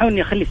 أحاول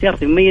إني أخلي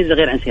سيارتي مميزة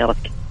غير عن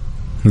سيارتك.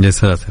 يا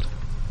ساتر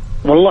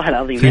والله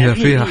العظيم.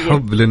 فيها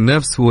حب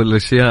للنفس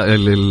والأشياء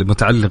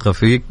المتعلقة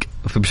فيك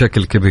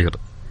بشكل كبير.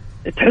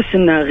 تحس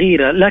إنها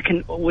غيرة،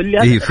 لكن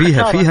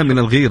فيها من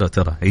الغيرة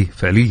ترى.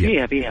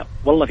 فعليا فيها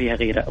والله فيها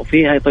غيرة،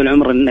 وفيها طول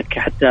العمر إنك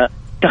حتى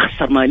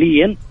تخسر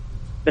ماليا،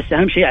 بس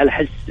أهم شيء على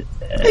حس.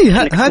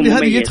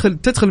 هذه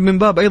تدخل من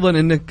باب أيضا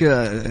إنك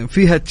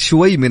فيها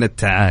شوي من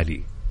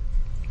التعالي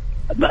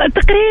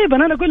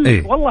تقريبا. أنا أقول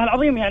لك والله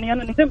العظيم، يعني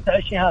أنا ندمت على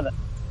الشيء هذا،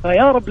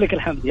 فيا رب لك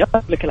الحمد، يا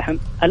رب لك الحمد.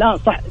 الآن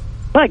صح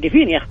باقي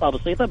فيني أخطاء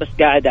بسيطة، بس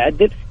قاعد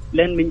أعدل،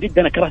 لأن من جد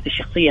أنا كرهت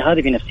الشخصية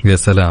هذه في نفسي. يا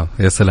سلام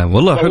يا سلام،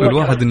 والله حلو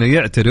الواحد إنه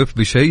يعترف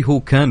بشيء هو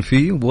كان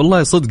فيه.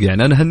 والله صدق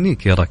يعني أنا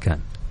هنيك يا ركان،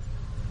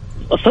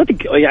 صدق.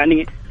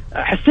 يعني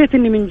حسيت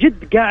إني من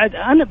جد قاعد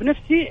أنا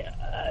بنفسي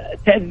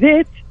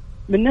تأذيت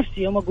من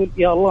نفسي يوم أقول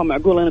يا الله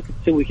معقول أنا كنت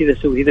أسوي كذا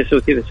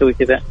أسوي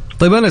كذا.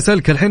 طيب أنا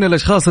أسألك الحين،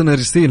 الأشخاص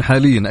النرجسيين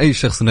حاليا، أي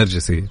شخص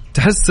نرجسي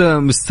تحس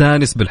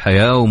مستانس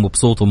بالحياة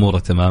ومبسوط أموره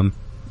تمام؟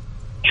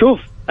 شوف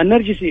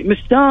النرجسي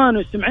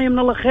مستانس معي من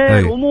الله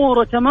خير،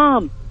 أموره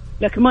تمام،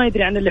 لكن ما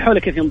يدري عن اللي حوله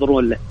كيف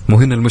ينظرون له. مو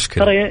هنا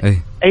المشكلة.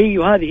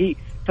 أيوه هذه هي.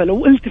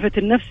 فلو التفت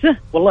لنفسه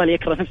والله اللي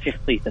يكره نفسه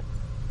خطيته،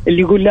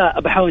 اللي يقول لا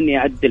بحاول إني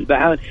أعدل،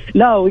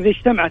 لا. وإذا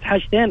اجتمعت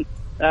حاجتين،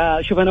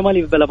 شوف أنا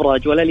مالي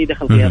بالأبراج ولا لي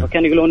دخل فيها.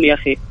 كانوا يقولون يا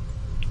أخي،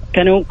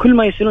 كانوا كل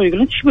ما يسألون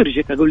يقولون أنت إيش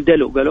برجك؟ أقول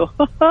دلو. قالوا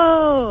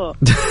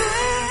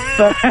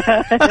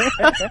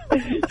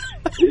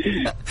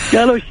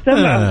قالوا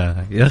اجتمعوا.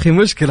 يا أخي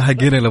مشكلة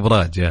حقين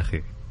الأبراج يا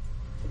أخي،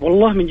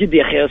 والله من جد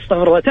يا أخي.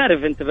 استغفر الله.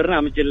 تعرف أنت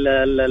برنامج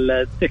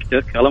التيك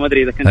توك، والله ما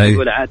أدري إذا كنت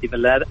تقول عادي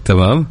ولا هذا،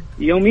 تمام.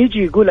 يوم يجي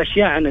يقول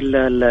أشياء عن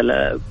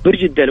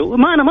برج الدلو،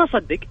 أنا ما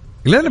أصدق.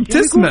 لا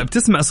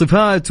بتسمع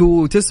صفات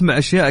وتسمع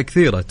أشياء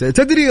كثيرة.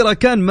 تدري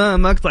ركان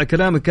ما أقطع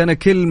كلامك، أنا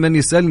كل من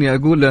يسألني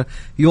أقول له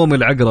يوم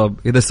العقرب،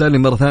 إذا سألني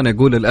مرة ثانية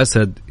أقول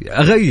الأسد،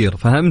 أغير،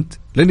 فهمت؟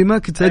 لأني ما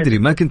كنت أدري،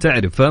 ما كنت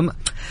أعرف، فهم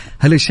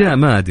هالأشياء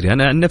ما أدري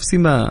أنا عن نفسي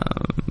ما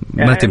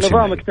يعني تمشي.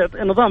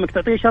 نظامك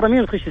تعطيه إشارة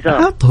يمين وتخش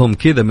يسار. حطهم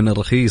كذا من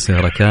الرخيص يا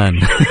ركان.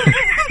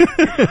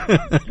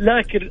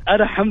 لكن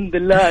أنا الحمد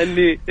لله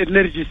إني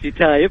النرجسي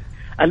تايب.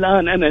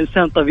 الآن أنا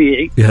إنسان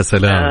طبيعي. يا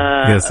سلام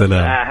يا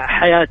سلام.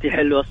 حياتي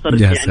حلوة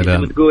صرت، يعني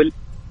زي تقول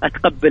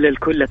أتقبل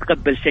الكل،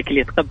 أتقبل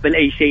شكلي، أتقبل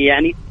أي شيء،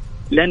 يعني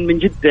لأن من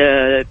جد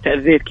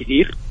تأذيت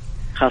كثير،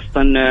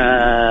 خاصة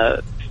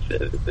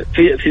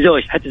في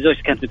زوج، حتى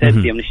زوجتي كانت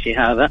متأذية من الشيء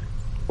هذا،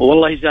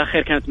 والله جزاها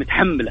خير. كانت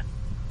متحملة،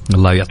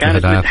 الله يعطيها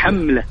العافية. كانت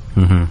متحملة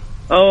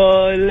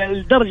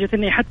لدرجة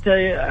إني حتى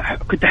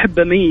كنت أحب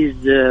أميز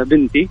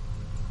بنتي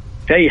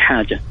في أي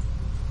حاجة.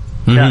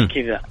 لا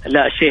كذا،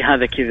 لا الشيء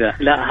هذا كذا،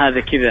 لا هذا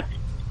كذا.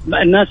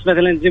 الناس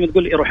مثلا زي ما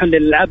تقول يروحون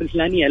للألعاب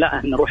الفلانية، لا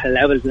احنا نروح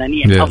للألعاب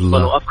الفلانية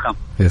أفضل وأفخم.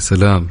 يا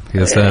سلام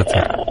يا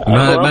ساتر.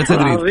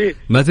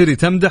 ما تدري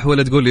تمدح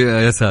ولا تقول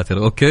يا ساتر؟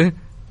 أوكي.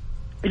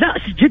 لا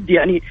جد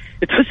يعني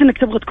تحس إنك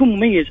تبغى تكون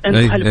مميز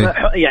أنت.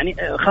 يعني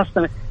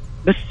خاصة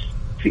بس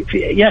في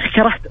يا أخي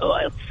كرهت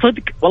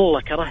صدق،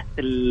 والله كرهت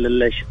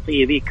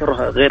الشخصية ذي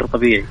كره غير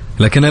طبيعي.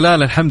 لكن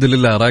الآن الحمد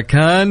لله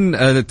ركان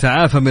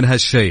تعافى من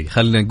هالشيء،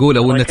 خلينا نقول،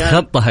 أو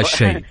نتخطى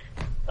هالشيء.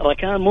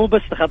 ركان مو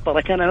بس تخطى،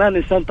 ركان الآن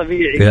إنسان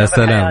طبيعي. يا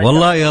سلام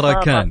والله يا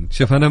ركان.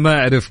 شوف أنا ما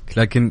أعرفك،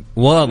 لكن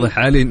واضح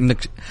علي إنك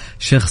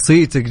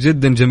شخصيتك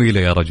جدا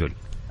جميلة يا رجل.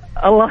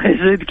 الله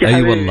يسعدك.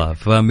 أي والله،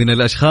 فمن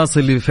الأشخاص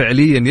اللي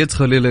فعليا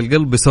يدخل إلى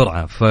القلب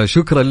بسرعة.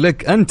 فشكرا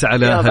لك أنت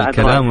على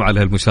هالكلام وعلى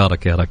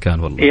هالمشاركة يا ركان،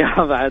 والله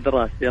يا بعد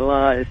راسي.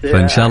 الله يسعدك.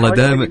 فإن شاء الله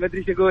دائما ما أدري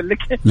إيش أقول لك.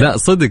 لا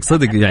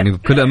صدق يعني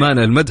بكل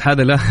أمانة المدح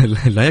هذا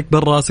لا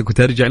يكبر راسك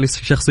وترجع لي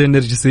شخصية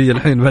نرجسية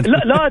الحين.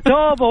 لا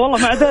توبة والله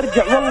ما عاد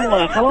أرجع،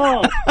 والله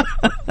خلاص.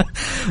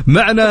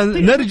 معنا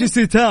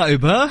نرجسي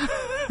تائب. ها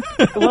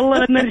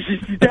والله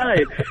النرجسي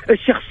تائب.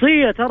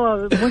 الشخصية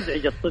ترى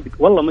مزعجة الصدق،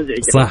 والله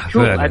مزعجة. صح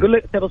فعلا. أقول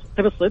لك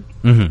تبي الصدق،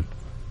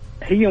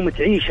 هي يوم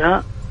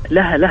تعيشها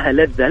لها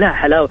لذة، لها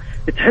حلاوة.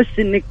 تحس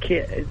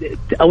إنك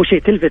أول شيء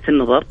تلفت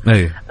النظر.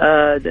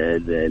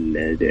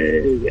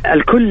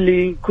 الكل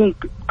يكون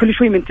كل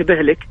شوي منتبه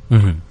لك.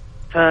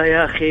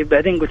 فيا أخي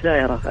بعدين قلت لا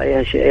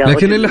يا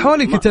لكن اللي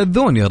حولك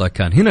يتأذون يا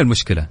ركان، هنا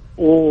المشكلة.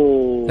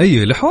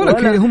 أيوة اللي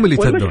حولك هم اللي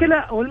يتأذون.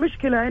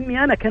 والمشكلة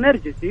إني أنا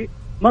كنرجسي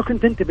ما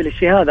كنت انتبه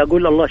للشيء هذا.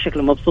 أقول الله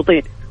شكلهم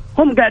مبسوطين،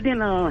 هم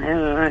قاعدين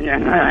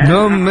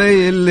هم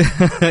اللي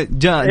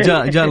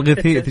جاء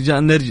الغثيث،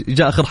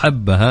 جاء آخر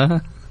حبة.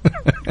 ها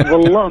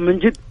والله من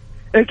جد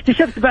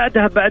اكتشفت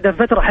بعدها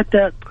فترة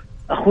حتى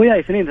أخوياي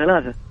 2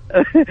 3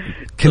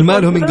 كل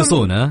مالهم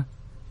ينقصون. ها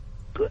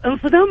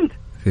انصدمت.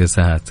 يا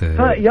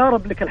ساتر. يا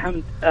رب لك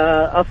الحمد.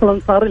 اصلا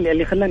صار لي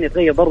اللي خلاني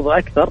اتغير برضه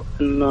اكثر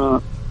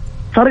انه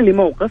صار لي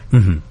موقف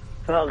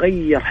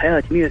فغير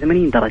حياتي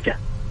 180 درجه،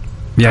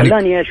 يعني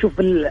خلاني اشوف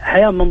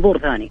الحياه من منظور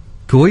ثاني.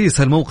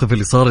 كويس هالموقف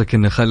اللي صار لك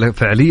انه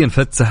فعليا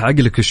فتح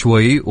عقلك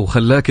شوي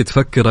وخلاك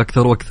تفكر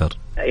اكثر واكثر.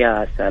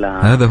 يا سلام.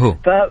 هذا هو.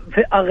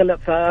 ففي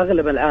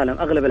اغلب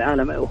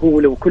العالم هو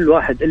لو كل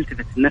واحد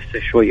التفت لنفسه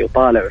شوي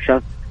وطالع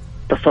وشاف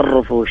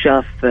تصرفه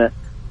وشاف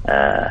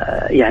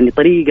يعني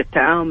طريقة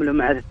تعامله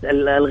مع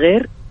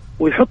الغير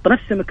ويحط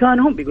نفسه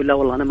مكانهم، بيقول لا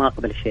والله أنا ما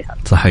أقبل الشيء هذا.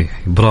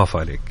 صحيح، برافو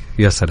عليك.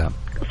 يا سلام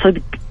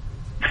صدق.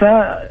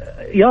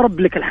 فيا رب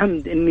لك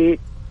الحمد إني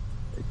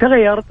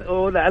تغيرت.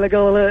 على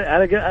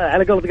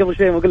قولة قبل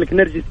شوي ما أقول لك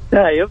نرجس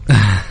التايب.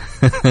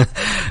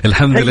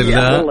 الحمد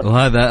لله،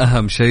 وهذا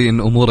أهم شيء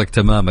إن أمورك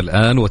تمام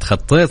الآن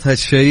وتخطيت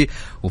هالشيء.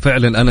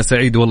 وفعلا أنا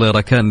سعيد والله يا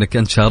ركان إنك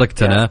أنت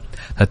شاركتنا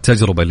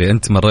هالتجربة اللي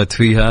أنت مريت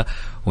فيها،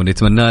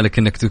 ونتمنى لك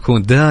إنك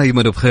تكون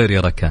دائما بخير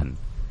يا ركان.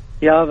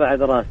 يا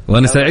بعد راس.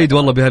 وأنا سعيد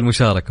والله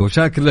بهالمشاركة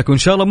وشاكر لك، وإن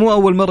شاء الله مو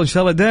أول مرة، إن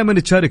شاء الله دائما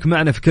تشارك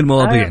معنا في كل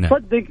مواضيعنا.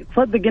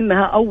 صدق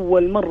إنها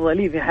أول مرة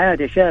لي في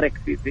حياتي أشارك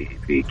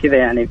في كذا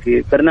يعني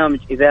في برنامج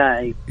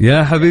إذاعي.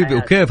 يا حبيبي،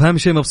 وكيف أهم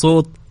شيء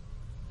مبسوط؟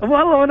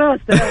 والله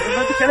وناسة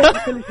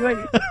كل شوي.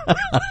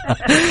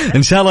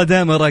 إن شاء الله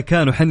دائما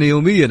راكان، وحنا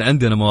يوميا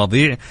عندنا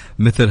مواضيع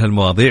مثل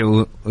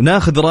هالمواضيع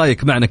وناخذ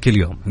رأيك معنا كل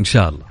يوم إن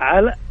شاء الله.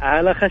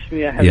 على خشمي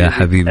يا حبيبي. يا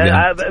حبيبي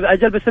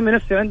أجل بسمي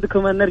نفسي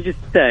عندكم النرجس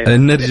التائب.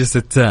 النرجس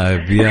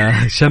التائب يا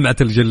شمعة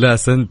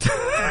الجلاس أنت.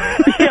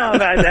 يا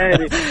بعد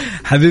عيني.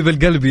 حبيب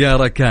القلب يا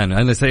ركان،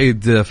 أنا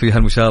سعيد في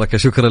هالمشاركة،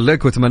 شكرا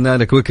لك واتمنى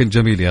لك ويكند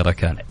جميل يا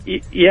ركان.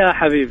 يا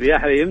حبيبي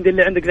يمدي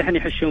اللي عندك ذحين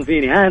يحشون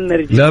فيني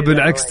النرجس. لا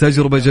بالعكس،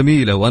 تجربة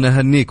جميلة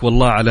وأنا هنيك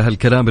والله على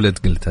هالكلام اللي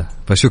أنت قلته،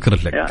 فشكرا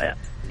لك.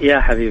 يا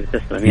حبيبي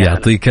تسلم.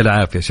 يعطيك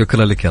العافية،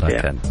 شكرا لك يا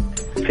ركان.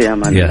 في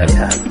أمان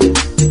الله.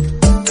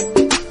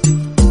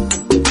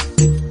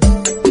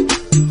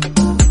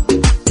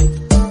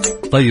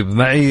 طيب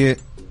معي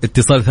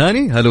اتصال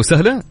ثاني. هلا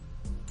وسهلا.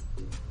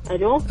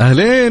 الو.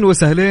 اهلين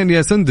وسهلين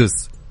يا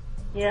سندس.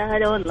 يا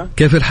هلا والله.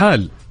 كيف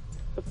الحال؟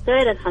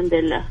 بخير الحمد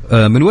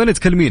لله. من وين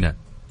تكلمينا؟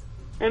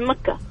 من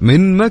مكة.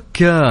 من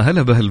مكة،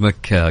 هلا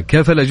بهالمكة.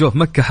 كيف الأجواء في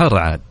مكة؟ حر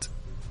عاد؟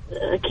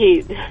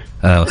 أكيد.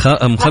 ما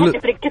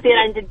يفرق كثير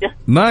عن جدة.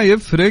 ما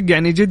يفرق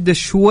يعني، جدة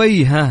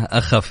شوي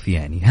أخف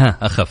يعني،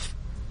 أخف.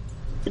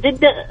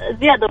 جدة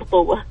زيادة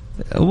رطوبة.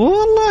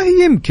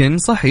 والله يمكن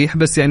صحيح،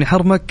 بس يعني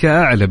حر مكة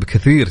أعلى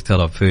بكثير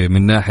ترى في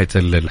من ناحية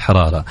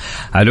الحرارة.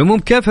 على العموم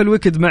كيف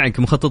الويكند معك؟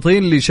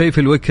 مخططين لشيء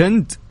في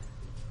الويكند؟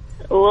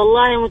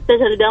 والله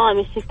متجه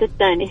لدوامي الشفت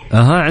الثاني.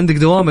 عندك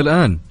دوام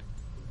الآن؟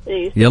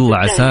 إيه. يلا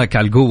عساك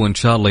على القوة إن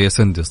شاء الله يا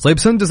سندس. طيب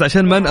سندس،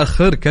 عشان ما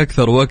نأخرك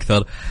أكثر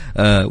وأكثر،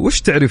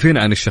 وش تعرفين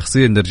عن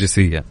الشخصية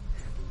النرجسية؟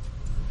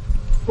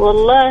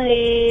 والله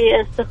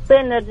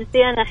الشخصية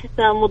النرجسية أنا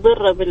أحسها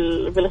مضرة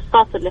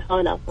بالأشخاص اللي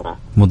حولها صراحة.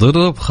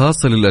 مضرة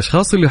خاصة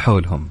للأشخاص اللي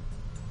حولهم.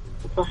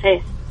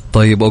 صحيح.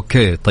 طيب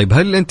أوكي، طيب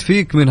هل أنت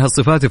فيك من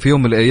هالصفات في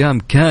يوم من الأيام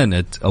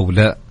كانت أو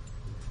لا؟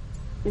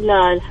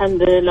 لا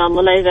الحمد لله،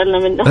 الله لا يجعلنا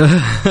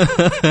منه.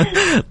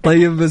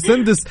 طيب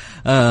سندس،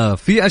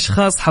 في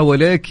أشخاص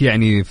حواليك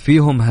يعني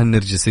فيهم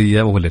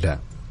هالنرجسية ولا لا؟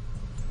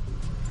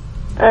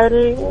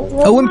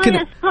 أو يمكن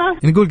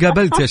نقول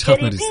قابلتي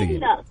أشخاص نرجسيين؟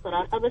 لا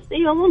صراحة، بس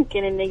أيوة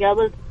ممكن إني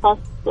قابلت أشخاص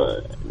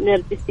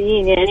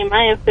نرجسيين يعني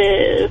معي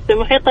في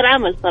محيط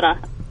العمل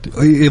صراحة.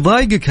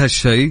 يضايقك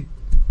هالشيء؟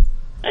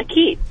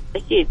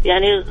 أكيد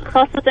يعني،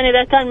 خاصة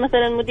إذا كان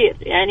مثلا مدير،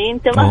 يعني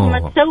أنت مهما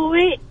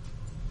تسوي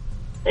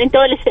أنت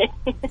ولا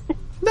شيء.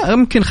 لا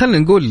ممكن خلينا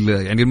نقول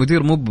يعني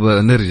المدير مو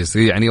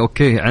بنرجسي يعني،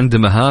 أوكي عنده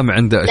مهام،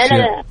 عنده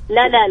أشياء.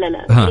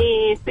 لا.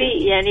 في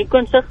يعني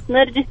يكون شخص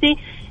نرجسي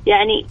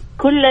يعني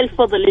كل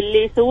الفضل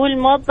اللي يسويه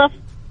الموظف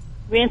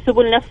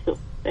بينسبه لنفسه،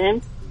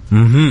 فهمت؟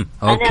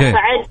 أوكي. أنا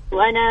فعلت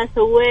وأنا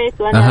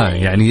سويت وأنا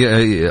يعني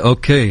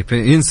أوكي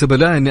ينسب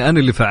له إني أنا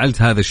اللي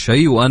فعلت هذا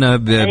الشيء وأنا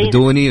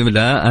بدوني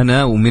لا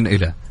أنا ومن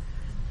إلى.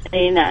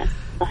 أي نعم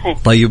صحيح.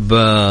 طيب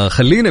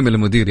خلينا من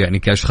المدير، يعني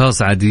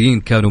كأشخاص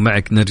عاديين كانوا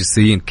معك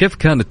نرجسيين، كيف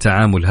كان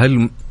التعامل؟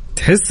 هل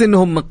تحس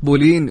إنهم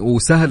مقبولين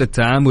وسهل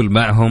التعامل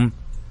معهم؟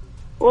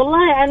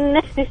 والله عن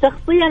نفسي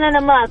شخصيا أنا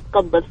ما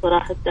أتقبل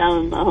صراحة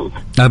التعامل معهم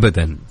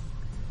أبدا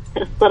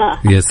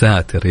الصراحة. يا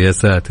ساتر يا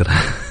ساتر.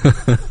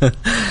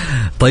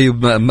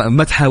 طيب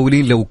ما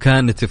تحاولين لو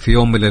كانت في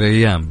يوم من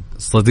الأيام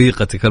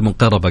صديقتك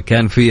المقربة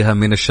كان فيها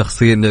من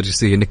الشخصية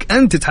النرجسية إنك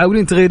أنت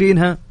تحاولين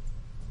تغيرينها؟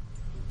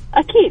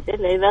 أكيد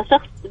إذا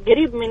شخص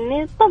قريب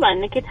مني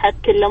طبعا أكيد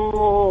حتكلم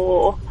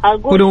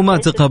وحقول. ولو ما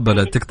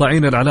تقبلت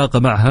تقطعين العلاقة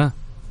معها؟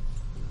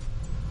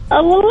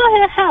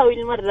 والله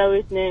أحاول مرة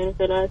واثنين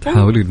وثلاثة.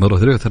 حاولين مرة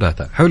واثنين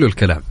وثلاثة، حلو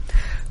الكلام.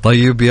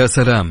 طيب يا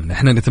سلام،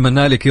 نحن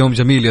نتمنى لك يوم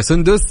جميل يا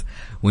سندس،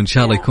 وإن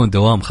شاء الله يكون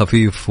دوام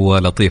خفيف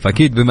ولطيف.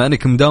 أكيد بما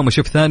أنك مداومة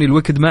شف ثاني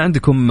الويكند ما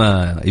عندكم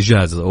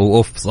إجازة أو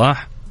أوف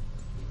صح؟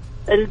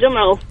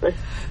 الجمعة أوف.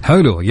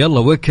 حلو، يلا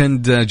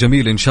ويكند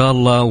جميل إن شاء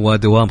الله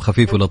ودوام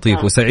خفيف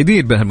ولطيف،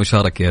 وسعيدين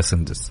بهالمشاركة يا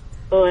سندس.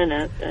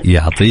 وأنا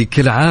يعطيك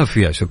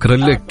العافية، شكرا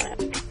لك.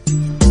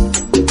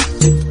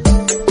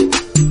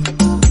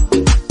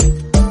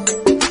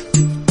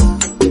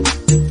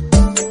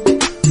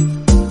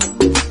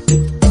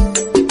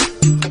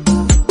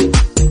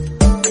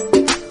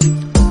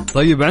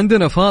 طيب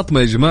عندنا فاطمة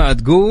يا جماعة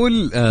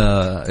تقول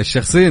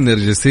الشخصية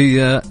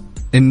النرجسية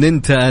إن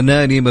أنت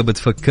أناني ما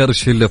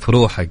بتفكرش إلا في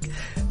روحك.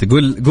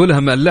 قولها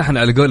مع اللحن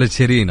على قولة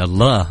شيرين.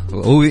 الله،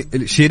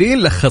 شيرين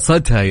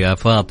لخصتها يا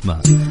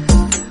فاطمة.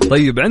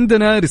 طيب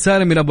عندنا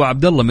رسالة من أبو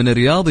عبد الله من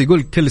الرياض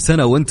يقول كل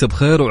سنة وأنت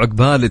بخير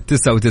وعقبال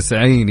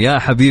 99. يا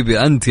حبيبي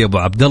أنت يا أبو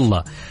عبد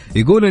الله.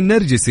 يقول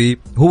النرجسي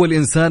هو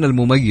الإنسان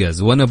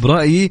المميز، وأنا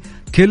برأيي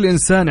كل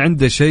إنسان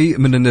عنده شيء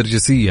من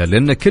النرجسية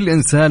لأن كل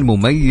إنسان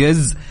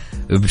مميز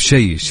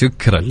بشيء.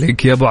 شكرا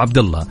لك يا أبو عبد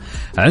الله.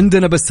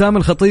 عندنا بسام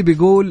الخطيب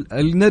يقول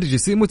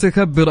النرجسي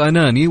متكبر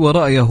أناني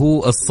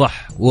ورأيه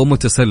الصح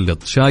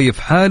ومتسلط، شايف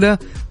حاله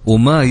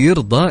وما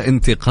يرضى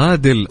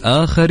انتقاد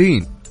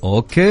الآخرين.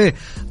 أوكي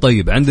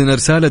طيب عندنا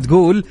رسالة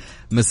تقول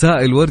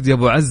مساء الورد يا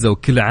أبو عزة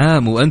وكل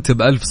عام وأنت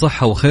بألف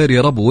صحة وخير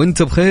يا رب.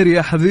 وأنت بخير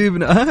يا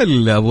حبيبنا.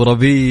 هلا أبو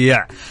ربيع،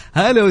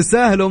 هلا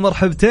وسهلا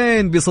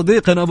ومرحبتين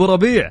بصديقنا أبو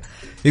ربيع.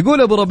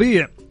 يقول أبو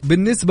ربيع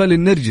بالنسبة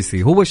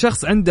للنرجسي هو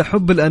شخص عنده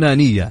حب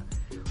الأنانية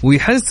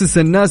ويحسس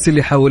الناس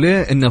اللي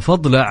حواليه إن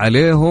فضله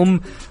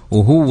عليهم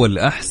وهو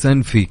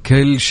الأحسن في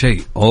كل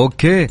شيء.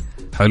 أوكي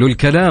حلو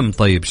الكلام.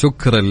 طيب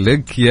شكرا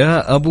لك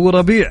يا أبو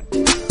ربيع.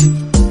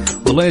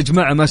 والله يا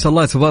جماعة ما شاء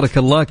الله تبارك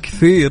الله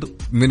كثير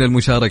من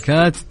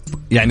المشاركات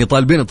يعني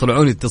طالبين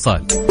يطلعون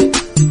اتصال،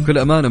 كل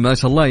أمانة ما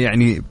شاء الله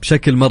يعني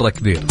بشكل مرة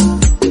كبير،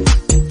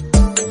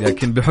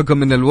 لكن بحكم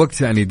من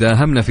الوقت يعني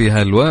داهمنا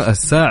فيها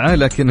الساعة،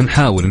 لكن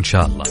نحاول إن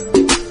شاء الله.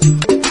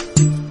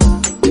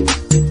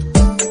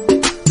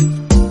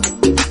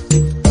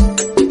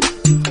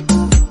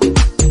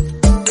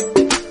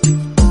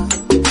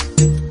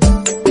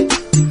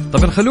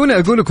 طبعا خلوني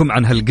أقول لكم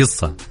عن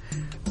هالقصة.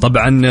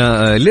 طبعا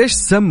ليش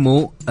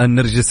سموا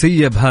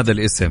النرجسية بهذا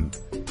الاسم؟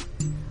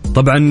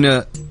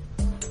 طبعا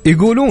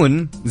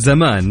يقولون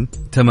زمان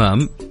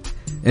تمام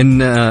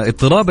إن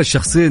اضطراب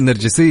الشخصية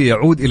النرجسية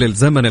يعود إلى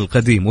الزمن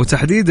القديم،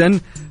 وتحديدا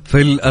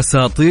في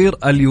الأساطير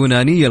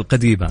اليونانية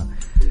القديمة،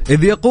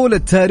 إذ يقول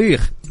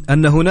التاريخ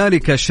أن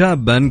هنالك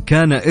شابا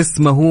كان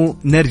اسمه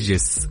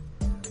نرجس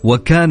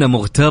وكان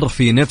مغتر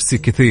في نفسه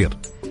كثير.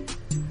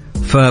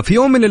 ففي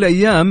يوم من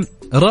الأيام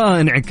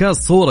رأى انعكاس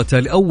صورته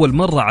لأول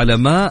مرة على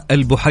ماء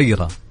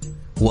البحيرة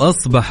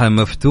وأصبح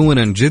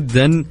مفتونا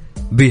جدا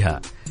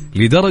بها،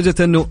 لدرجة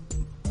أنه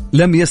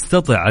لم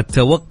يستطع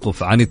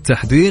التوقف عن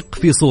التحديق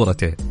في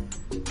صورته،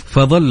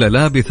 فظل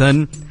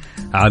لابثا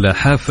على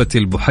حافة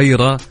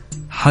البحيرة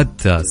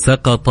حتى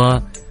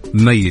سقط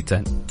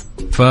ميتا.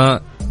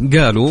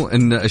 فقالوا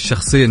أن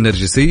الشخصية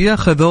النرجسية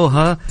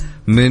خذوها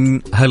من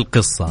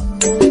هالقصة.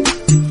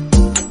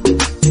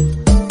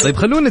 طيب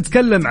خلونا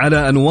نتكلم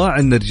على أنواع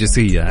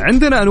النرجسية.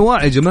 عندنا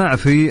أنواع يا جماعة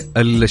في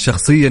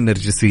الشخصية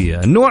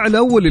النرجسية. النوع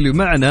الأول اللي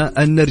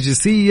معنا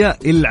النرجسية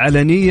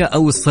العلنية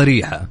أو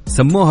الصريحة،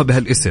 سموها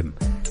بهالاسم.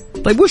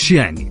 طيب وش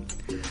يعني؟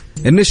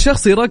 إن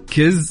الشخص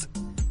يركز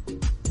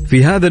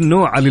في هذا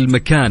النوع على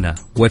المكانة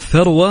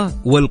والثروة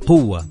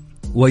والقوة،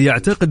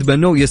 ويعتقد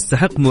بأنه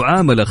يستحق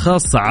معاملة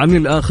خاصة عن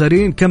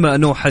الآخرين، كما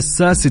أنه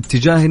حساس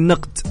اتجاه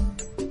النقد.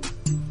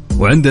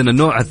 وعندنا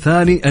النوع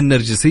الثاني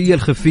النرجسية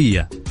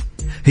الخفية،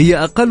 هي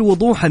أقل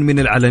وضوحا من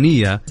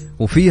العلنية،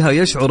 وفيها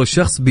يشعر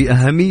الشخص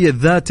بأهمية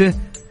ذاته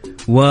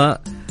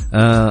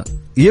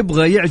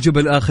ويبغى يعجب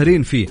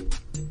الآخرين فيه،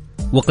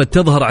 وقد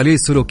تظهر عليه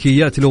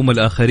سلوكيات لوم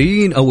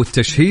الآخرين أو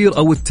التشهير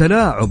أو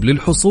التلاعب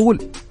للحصول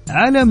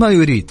على ما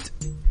يريد.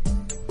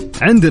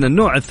 عندنا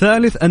النوع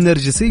الثالث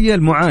النرجسية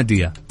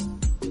المعادية.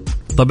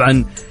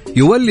 طبعا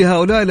يولي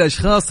هؤلاء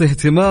الأشخاص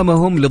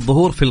اهتمامهم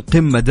للظهور في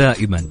القمة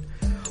دائما،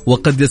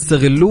 وقد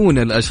يستغلون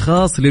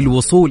الأشخاص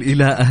للوصول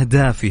إلى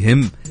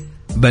أهدافهم،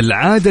 بل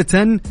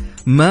عادة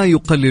ما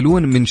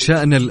يقللون من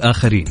شأن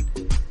الآخرين.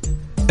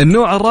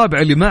 النوع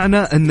الرابع اللي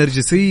معنا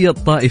النرجسية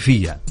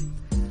الطائفية.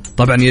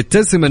 طبعا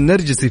يتسم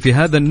النرجسي في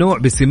هذا النوع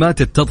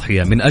بسمات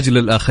التضحية من أجل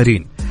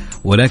الآخرين،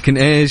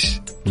 ولكن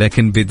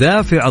لكن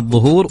بدافع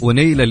الظهور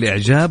ونيل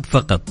الإعجاب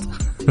فقط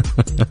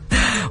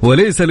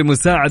وليس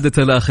لمساعدة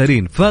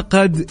الآخرين.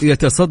 فقد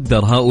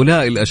يتصدر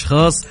هؤلاء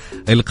الأشخاص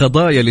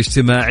القضايا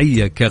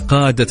الاجتماعية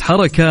كقادة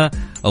حركة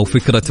أو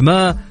فكرة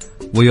ما،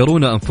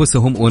 ويرون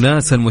أنفسهم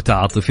أناسا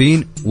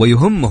متعاطفين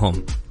ويهمهم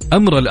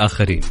أمر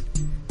الآخرين.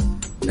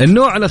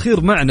 النوع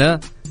الأخير معنا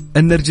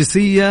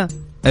النرجسية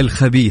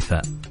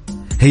الخبيثة،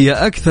 هي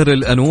أكثر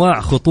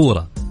الأنواع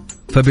خطورة،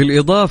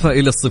 فبالإضافة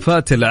إلى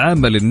الصفات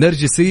العامة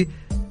للنرجسي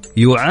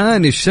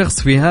يعاني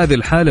الشخص في هذه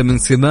الحالة من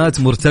سمات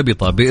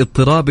مرتبطة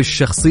باضطراب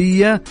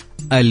الشخصية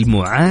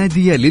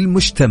المعادية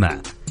للمجتمع.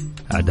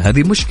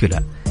 هذه مشكلة،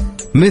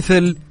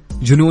 مثل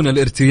جنون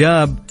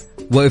الارتياب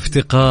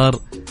وافتقار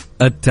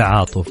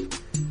التعاطف.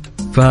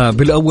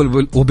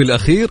 فبالأول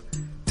وبالأخير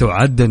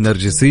تعد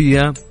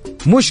النرجسية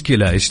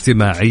مشكلة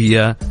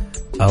اجتماعية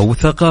أو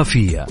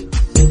ثقافية.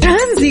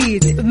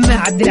 ترانزيت مع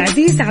عبد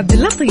العزيز عبد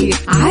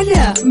اللطيف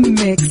على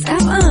ميكس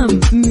اف ام.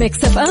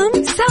 ميكس اف ام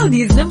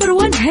سعوديز نمبر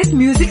 1 هيت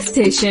ميوزك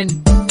ستيشن.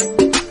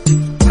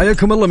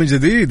 حياكم الله من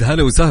جديد،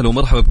 هلا وسهلا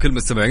ومرحبا بكل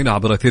مستمعين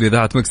عبر أثير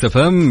إذاعة ميكس اف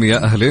ام.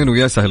 يا أهلين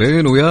ويا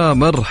سهلين ويا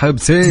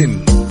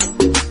مرحبتين.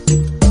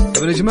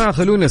 طبعا يا جماعة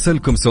خلونا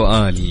أسألكم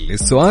سؤال.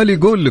 السؤال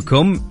يقول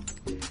لكم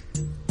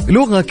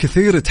لغة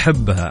كثير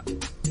تحبها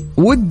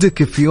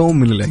ودك في يوم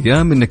من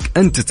الأيام أنك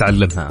أنت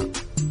تتعلمها،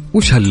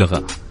 وش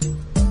هاللغة؟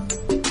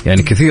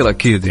 يعني كثير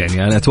أكيد،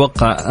 يعني أنا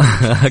أتوقع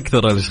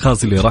أكثر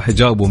الأشخاص اللي راح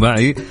يجاوبوا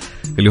معي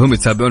اللي هم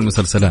يتابعون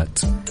مسلسلات،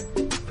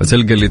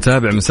 فتلقى اللي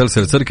يتابع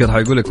مسلسل تركي راح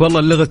يقول لك والله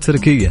اللغة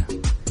التركية،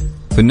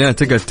 في النهاية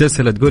تقعد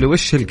تسأل تقول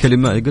وش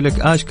الكلمات، يقول لك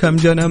آش كم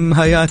جنم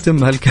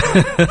هياتم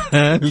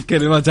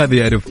الكلمات هذه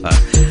يعرفها.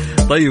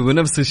 طيب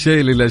ونفس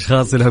الشيء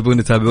للأشخاص اللي يحبون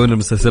يتابعون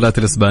المسلسلات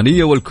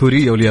الإسبانية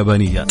والكورية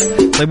واليابانية.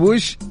 طيب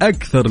وش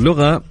أكثر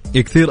لغة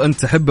كثير أنت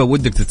تحبها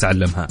ودك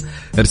تتعلمها؟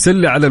 ارسل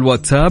لي على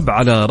الواتساب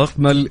على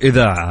رقم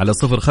الإذاعة على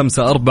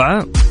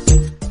 054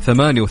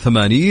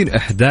 88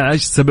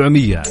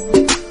 11700.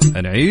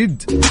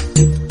 نعيد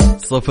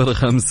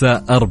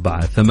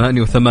 054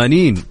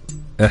 88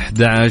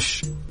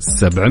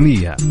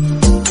 11700.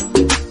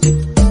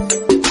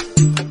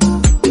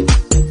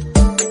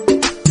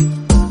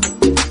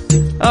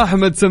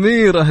 أحمد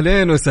سمير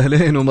أهلين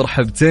وسهلين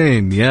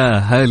ومرحبتين، يا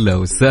هلا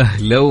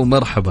وسهلا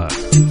ومرحبا،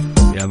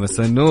 يا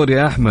مساء النور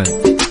يا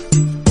أحمد.